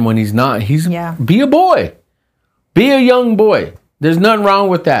grown man when he's not. Be a boy. Be a young boy. There's nothing wrong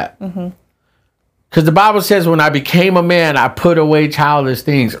with that. Because the Bible says, when I became a man, I put away childish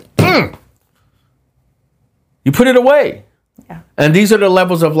things. You put it away. Yeah. And these are the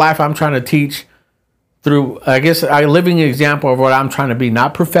levels of life I'm trying to teach through, I guess, a living example of what I'm trying to be.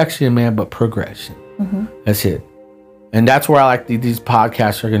 Not perfection, man, but progression. That's it. And that's where I like these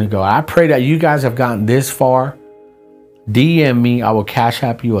podcasts are going to go. I pray that you guys have gotten this far. DM me. I will cash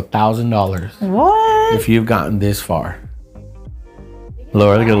app you $1,000. What? If you've gotten this far.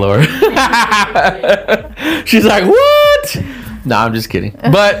 Lord, look at Lord. She's like, what? No, I'm just kidding.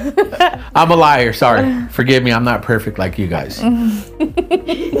 But I'm a liar. Sorry. Forgive me. I'm not perfect like you guys.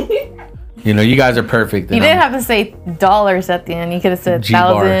 You know, you guys are perfect. You didn't have to say dollars at the end. You could have said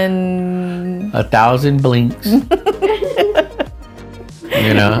G-bar. 1,000. blinks. You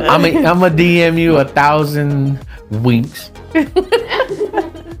know, I'm a DM you 1,000 winks. You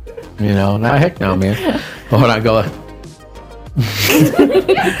know, nah, heck no, man. Hold on, go.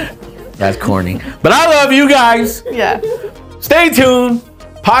 That's corny. But I love you guys. Yeah. Stay tuned.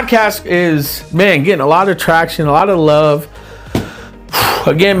 Podcast is, man, getting a lot of traction, a lot of love.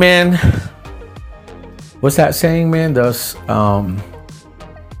 Again, man. What's that saying, man? The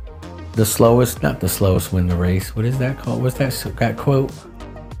slowest, not the slowest win the race. What is that called? What's that quote?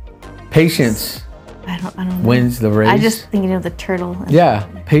 Patience I don't know. wins the race. I just thinking of the turtle. Yeah,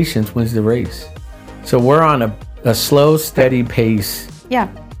 patience wins the race. So we're on a slow, steady pace Yeah.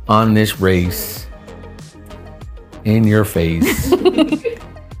 on this race. In your face.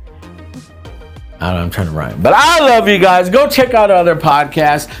 I'm trying to rhyme. But I love you guys. Go check out other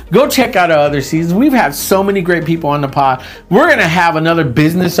podcasts. Go check out our other seasons. We've had so many great people on the pod. We're going to have another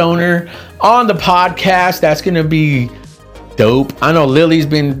business owner on the podcast. That's going to be dope. I know Lily's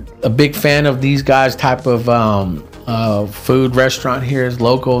been a big fan of these guys' type of food restaurant here. It's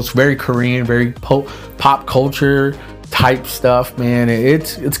local. It's very Korean, very pop culture type stuff, man.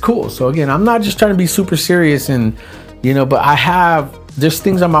 It's cool. So again, I'm not just trying to be super serious and, you know, but there's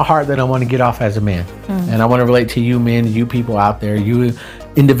things on my heart that I want to get off as a man. And I want to relate to you men, you people out there, you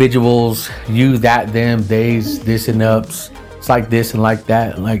individuals, you, that, them, theys, this and ups. It's like this and like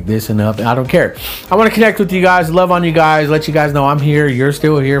that and like this and up. I don't care. I want to connect with you guys, love on you guys, let you guys know I'm here. You're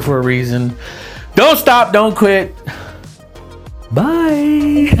still here for a reason. Don't stop, don't quit.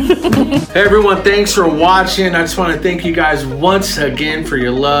 Bye. Hey everyone, thanks for watching. I just want to thank you guys once again for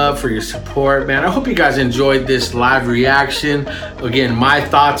your love, for your support, man. I hope you guys enjoyed this live reaction. Again, my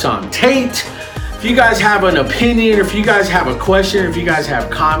thoughts on Tate. If you guys have an opinion, if you guys have a question, if you guys have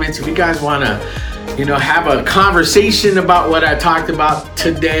comments, if you guys want to, you know, have a conversation about what I talked about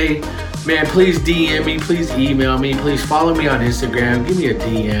today, man, please DM me, please email me, please follow me on Instagram, give me a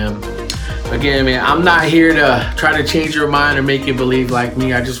DM. Again, man, I'm not here to try to change your mind or make you believe like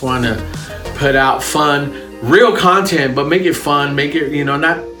me. I just want to put out fun, real content, but make it fun, make it, you know,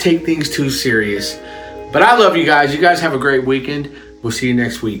 not take things too serious. But I love you guys. You guys have a great weekend. We'll see you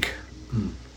next week.